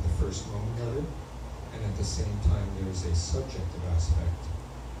perceive the first moment of it, and at the same time there's a subjective aspect,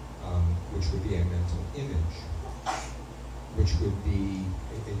 which would be a mental image, which would be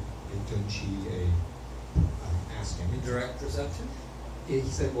a dunchi, asking. Indirect perception? He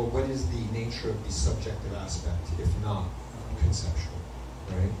said, well, what is the nature of the subjective aspect, if not conceptual,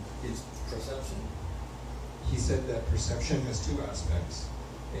 right? It's perception? He said that perception has two aspects,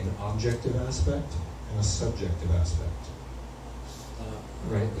 an objective aspect and a subjective aspect.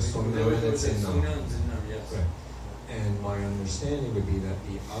 Right? The sonam that's in nam. Yes. Right. And my understanding would be that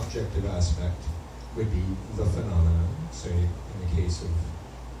the objective aspect would be the phenomenon, say in the case of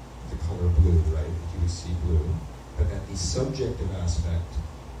the color blue, right? You would see blue. But that the subjective aspect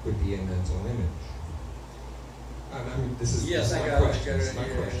would be a mental image. I mean, this is my question. This is my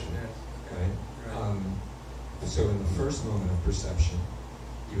question, right? So in the first moment of perception,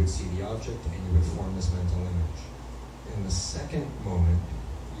 you would see the object and you would form this mental image. In the second moment,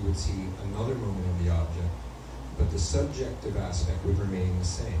 you would see another moment of the object, but the subjective aspect would remain the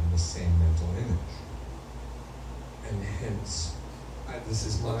same mental image. And hence, this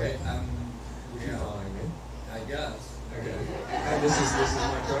is my following me? I guess. Okay. And this is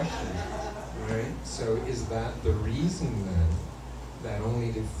my question, right? So is that the reason then that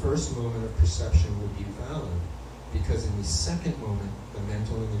only the first moment of perception would be valid, because in the second moment the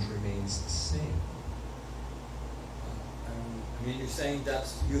mental image remains the same? I mean, you're saying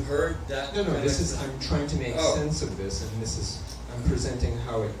you heard that? No, I'm trying to make sense of this, and I'm presenting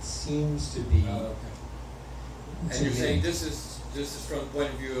how it seems to be. Okay. And you're saying this is from the point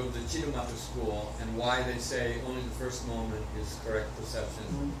of view of the Chittamatra school, and why they say only the first moment is correct perception.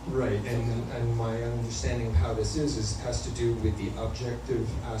 Right, and my understanding of how this has to do with the objective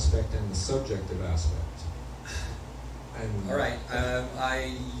aspect and the subjective aspect. And all right,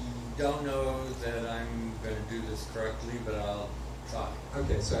 I don't know that I'm going to do this correctly, but I'll try.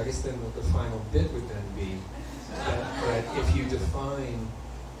 Okay, so I guess then the final bit would then be that if you define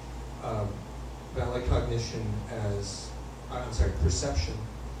valid cognition as, perception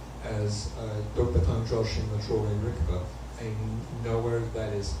as Dokpatan Joshin Latrole Rikpa, a knower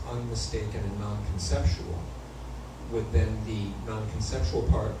that is unmistaken and non-conceptual, would then the non-conceptual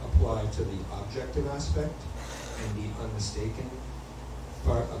part apply to the objective aspect and the unmistaken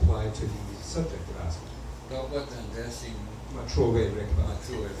part apply to the subjective aspect?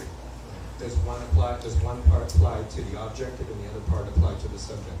 Does one part apply to the objective and the other part apply to the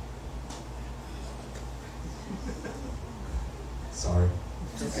subject? Sorry.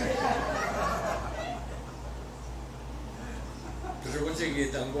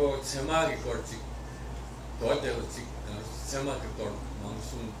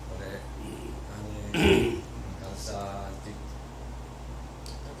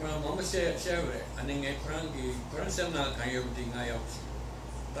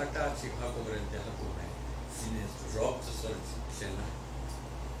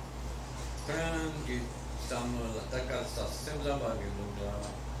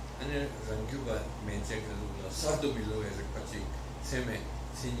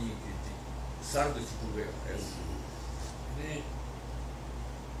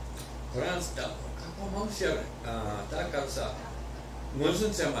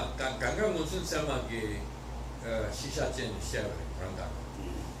 Monsoon Sama, Ganga Monsoon Sama ki Shisha Chen Share, Ranga.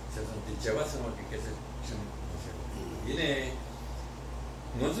 The Java Sama gets it. Yine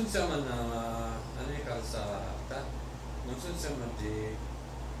Monsoon Sama na Anekalsa, Monsoon Sama de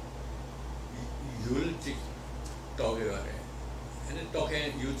Yul Tik Togare, and a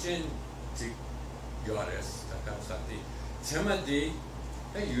token Yuchen Tik Yores, Takasati. Sama de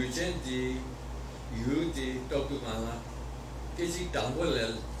Yuchen de Yu de Tokumana. Kesi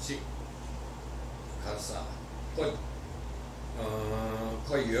Dangwell Chick Kasa, what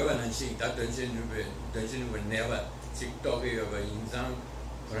Koyovan and Chick, that dungeon will never Chick Togi over in Zang,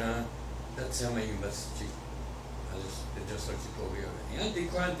 that summer you must chick, the just what you call you. And the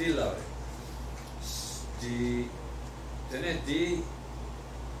Kwan dealer, the Tenet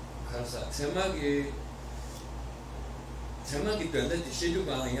Kasa, Temagi Tunda, the Shidu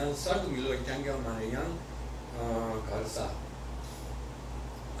Galayan, Sarkumilo, Tango Marian, Kasa.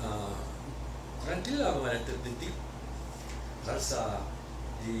 Tranquilla wanted the deep Harsa,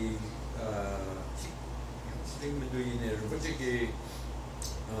 the thing doing a Rinpoche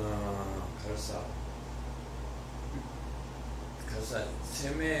Harsa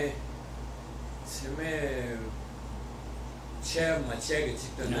Seme Chair Machega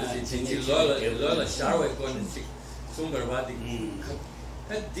Chicken, Lola Shower going to Sungarvati.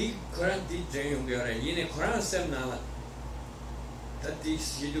 That deep current deep dream we are in a Koran Semnala. That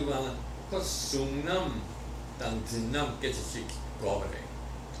this you do one because Sungnam than Zinam gets a chick robbery.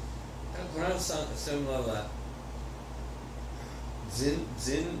 That Koran similar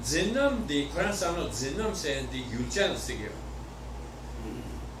Zinam, the Koran sound of Zinam saying the Yuchan Sigir.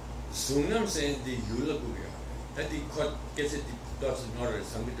 Sungnam saying the Yulabuya. That the court gets it does not order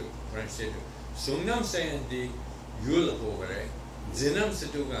something to Koran said. Sungnam saying the Yulabuya. Zinam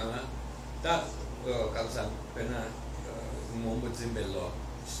Situgana, that Kalsan Pena. Zimbello,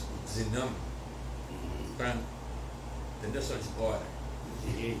 Zinam, Grand, then the search board.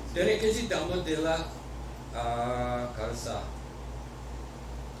 Then I can see Damo de la Karsa.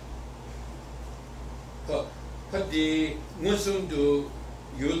 But the Musum do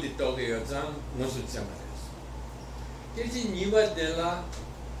you the Tokyo Zam, Musum Samaris. Kesi Niva de la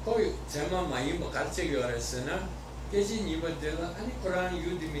Koi Sama Mayim Karche or a Sena, Kesi Niva de la Ani Koran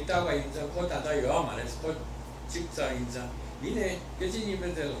you the Mitawa in the Kota Yomares, Kot Chicks in the Ine, getting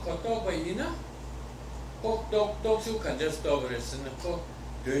even the Koto by Ina, Dogs who can just over us and a cook,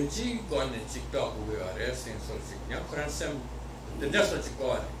 Dunji gone and chick dog we are resting so sick. Yankran the just what you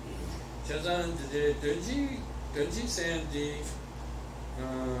call it. Chazan the Dunji saying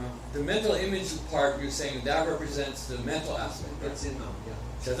the mental image part you're saying that represents the mental aspect. That's in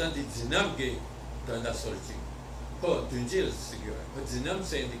Chazan the Zinam gate done that sort of thing. Ko Dunji is secure, but Zinam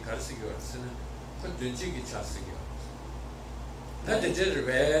saying the car secure, but Dunji gets secure. That the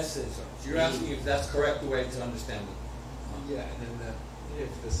reverse. You're asking if that's the correct way to understand it. Yeah, and then if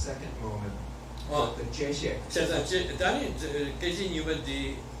the second moment, the Jeshek. Dani, getting you with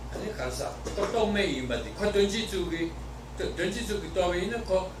the Kansa, don't make him, but the Kotunji to be in a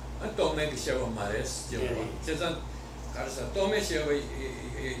co, and don't make a show of Mares. Chazan Karsa, don't make show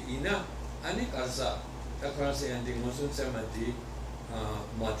ina, and Karsa, Takarasa and the Muslim Samati,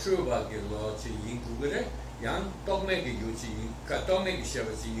 Matruba Gilo, Yinkugure. yang tokmegi yuchi ka tokmegi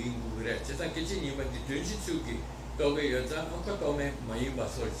shabachi yingu gure chesa kichi nima di dunji tsuki toge yoza anko tome mayimba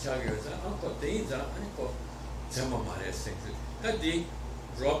so chage yoza anko teinza anko jama mare sengse adi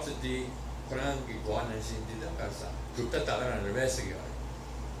drops di Quran ki gwana shindi da karsa gupta tagaran revese gi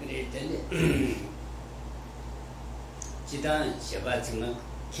re tene jidan shaba chima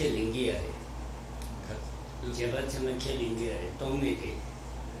kelingi yare shaba chima kelingi yare tokmegi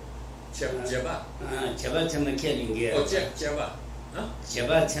Jeba. Jeba chama kelingi. Oh, Jeba. Huh?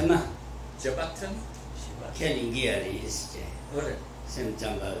 Jeba chama. Jeba chama. Kelingi is je. Ore. Sem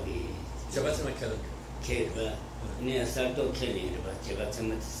Jampa gi. Jeba chama kelingi. Kerba. Ne sarto kelingi ba. Jeba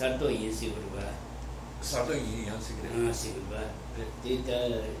chama sarto yisi urba. Sarto yi yansi gre. Sigba.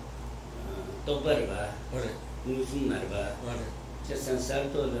 Tita tobar ba. Ore. Musum marba. Ore. Chesan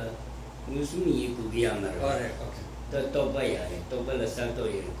sarto la musum yi ku biya marba. Ore, okay. Toba yare, toba la sarto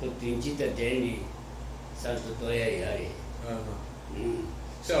yare, ko tunjita deni sarto toya yare.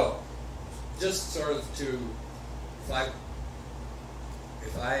 So, just sort of to,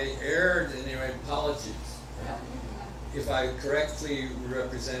 if I erred in any way, apologies. If I correctly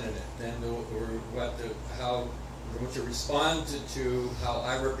represented it, then how Rinpoche responded to how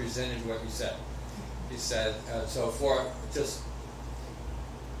I represented what he said. He said, so for just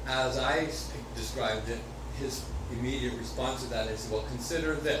as I described it, his immediate response to that is, well,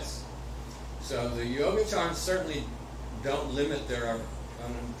 consider this. So the Yogacarans certainly don't limit their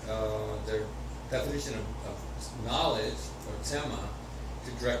definition of knowledge, or tema,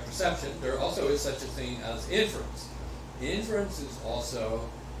 to direct perception. There also is such a thing as inference. Inference is also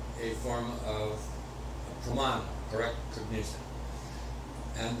a form of pramana, correct cognition.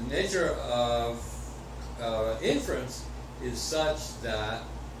 And the nature of inference is such that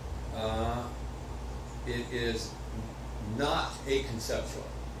it is not a conceptual.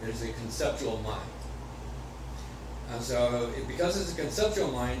 It is a conceptual mind. And so, because it's a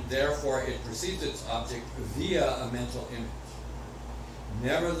conceptual mind, therefore it perceives its object via a mental image.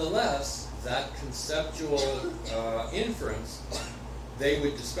 Nevertheless, that conceptual inference, they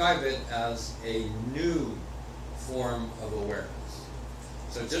would describe it as a new form of awareness.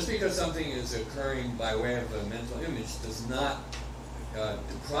 So just because something is occurring by way of a mental image does not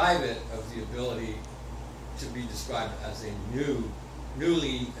deprive it of the ability to be described as a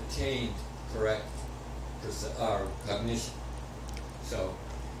newly attained correct cognition. So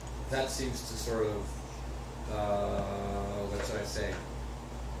that seems to sort of, what should I say,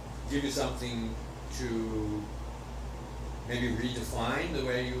 give you something to maybe redefine the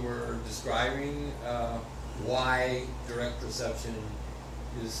way you were describing why direct perception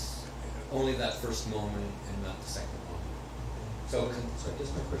is only that first moment and not the second moment. So I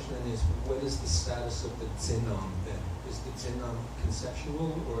guess my question then is, what is the status of the Zinam then? Is the Zinam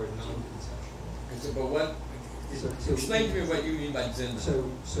conceptual or non-conceptual? But what? Explain to me what you mean by Zinam.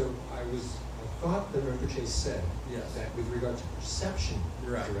 So I thought that Rinpoche said that with regard to perception,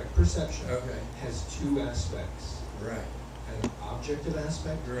 direct perception has two aspects. Right. An objective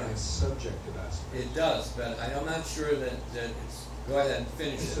aspect and a subjective aspect. It does, but I'm not sure that it's. Go ahead and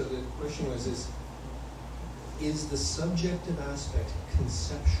finish it. So the question was: is the subjective aspect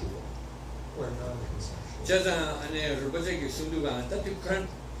conceptual or non-conceptual? Just ane Rinpoche ki sunduga ta tu kan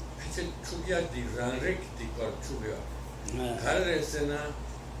che chubya di ranrik di kor chubya. Har sena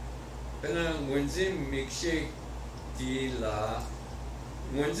pena munzi mikshe di la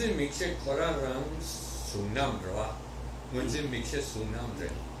munzi mikshe kora ram sunam ra munzi mikshe sunam re.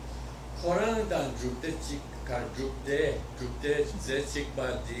 Koran dan jupte chik kar jupte ze chik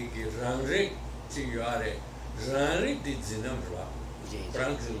ba di ki ranrik chi yare. Rani di zinam rwa,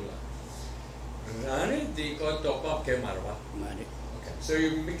 Frankzilla. Rani di ko topa ke marwa. Okay. So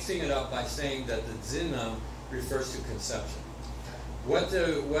you're mixing it up by saying that the zinam refers to conception.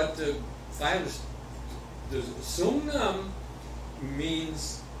 If I understand, the sungnam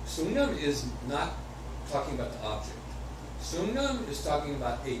means, sungnam is not talking about the object. Sungnam is talking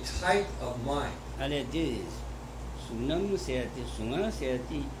about a type of mind. Sungnam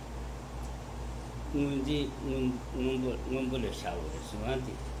sayati, Mundi Numbula Shawure,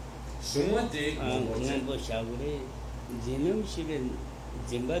 Sumati, Numbo Shawure, Zinum Shirin,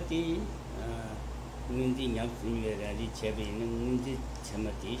 Zimbati, Mundi Yamfinger, Radi Chebi, Mundi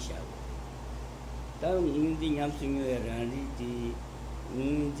Chamati Shawure. Down Mundi Yamfinger, Radi,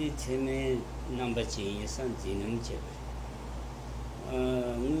 Mundi Cheme, number chain, San Zinum Chebi.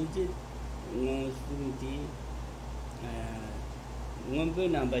 Mundi Mundi. Ngombe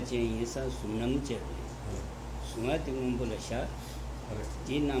number chain is a sunam cherry. Sunat Mumbula Shah,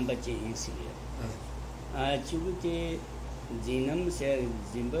 the number chain is here. Chubute Zinam said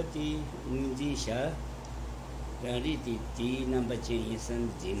Zimbati Mundi Shah, number change is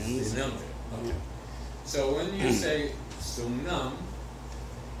Okay. So when you say Sumnam,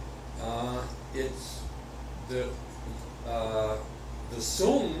 it's the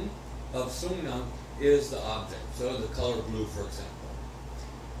Sum of Sumnam is the object. So the color blue, for example.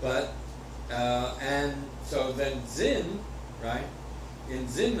 But and so then Zin, right? In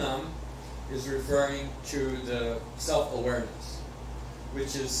Zinnam is referring to the self-awareness,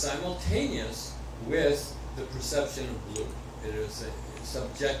 which is simultaneous with the perception of blue. It is a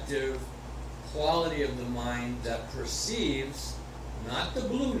subjective quality of the mind that perceives not the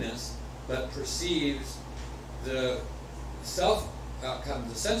blueness, but perceives the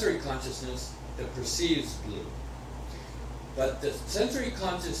the sensory consciousness that perceives blue. But the sensory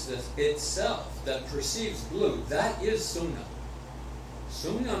consciousness itself that perceives blue, that is Sumnam.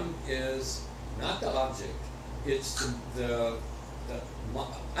 Sumnam is not the object, it's the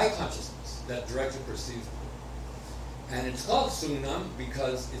eye consciousness that directly perceives blue. And it's called Sumnam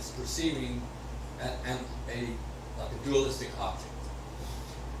because it's perceiving like a dualistic object.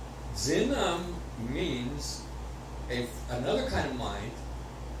 Zinnam means another kind of mind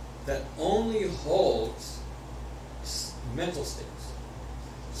that only holds mental states.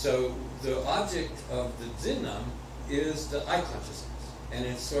 So the object of the Zinnam is the eye consciousness, and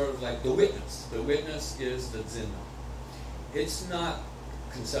it's sort of like the witness. The witness is the Zinnam. It's not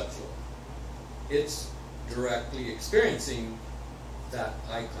conceptual. It's directly experiencing that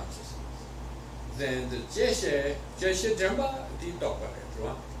eye consciousness. Then the Jeshe Jampa di Dokpare,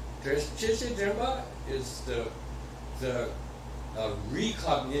 Jeshe Jampa is the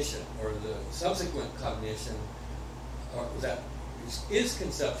recognition or the subsequent cognition that is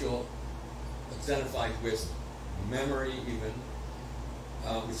conceptual, identified with memory even,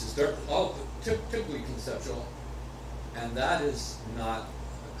 which is typically conceptual, and that is not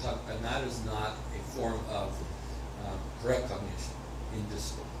a form of correct cognition in this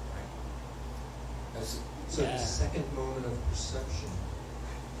school, right? So the second moment of perception,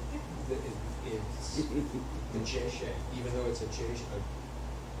 it's the Jeshe, even though it's a Jeshe.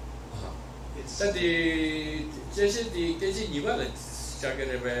 It's the Jeshe di Keji Nivala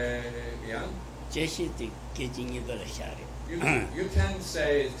Shagarebe Yang. Jeshe di Keji Nivala Shari. You can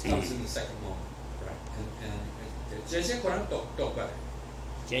say it comes in the second moment, right? And Jeshe Koran Tokpare.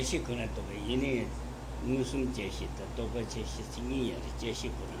 Jeshe Koran Tokpare. Yini Musum Jeshe, the Tokpa Jeshe Singi Jeshe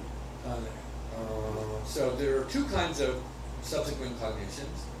Koran. So there are two kinds of subsequent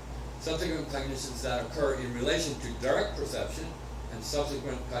cognitions. Subsequent cognitions that occur in relation to direct perception, and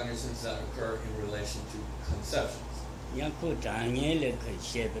subsequent cognitions that occur in relation to conceptions. Yanko Daniel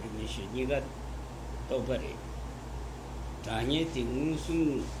Shepherd Mission, you got Topari. Daniel the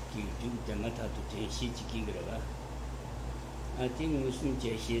Musum to do the Mata to take Shichikigrava. I think Musum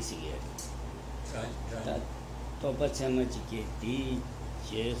Jeshes here. That Topa Chamachiki, D.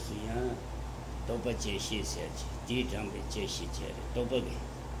 Jesuya, Topa Jeshes, D. Jambe Jeshi, Topagi.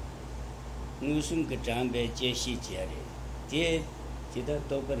 Musum Jambe Jeshi, Did a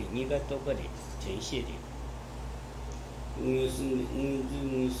Topari, Niga Topari, Jenshiri.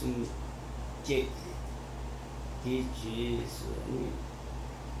 Musum J. D.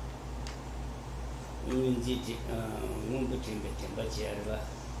 Mumbutimba Timbacherva.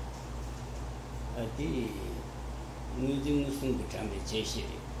 A D. Musum Jambe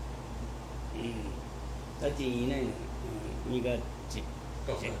Jeshiri. That in Niga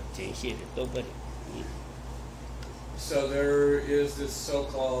Jenshiri, Topari. So there is this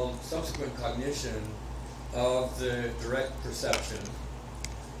so-called subsequent cognition of the direct perception,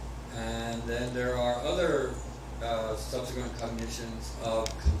 and then there are other subsequent cognitions of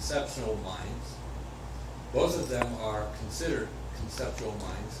conceptual minds. Both of them are considered conceptual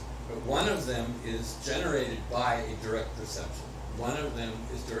minds, but one of them is generated by a direct perception. One of them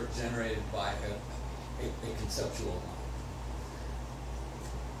is generated by a conceptual mind.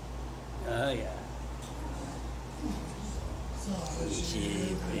 Oh, yeah.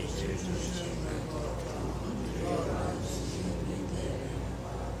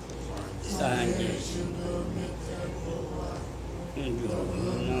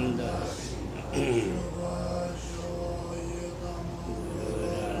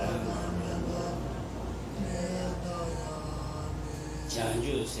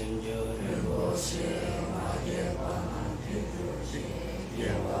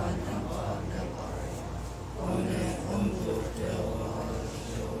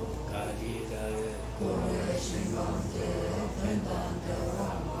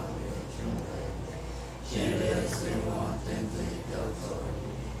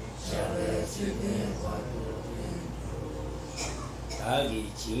 Agi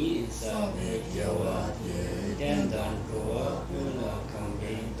Chi Sabe Jawati, Dendan Goa, Pula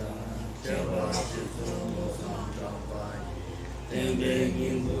Kambita, Jawa Chizu Musam Jampa, Tembe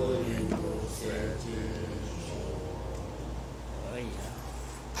Gimbo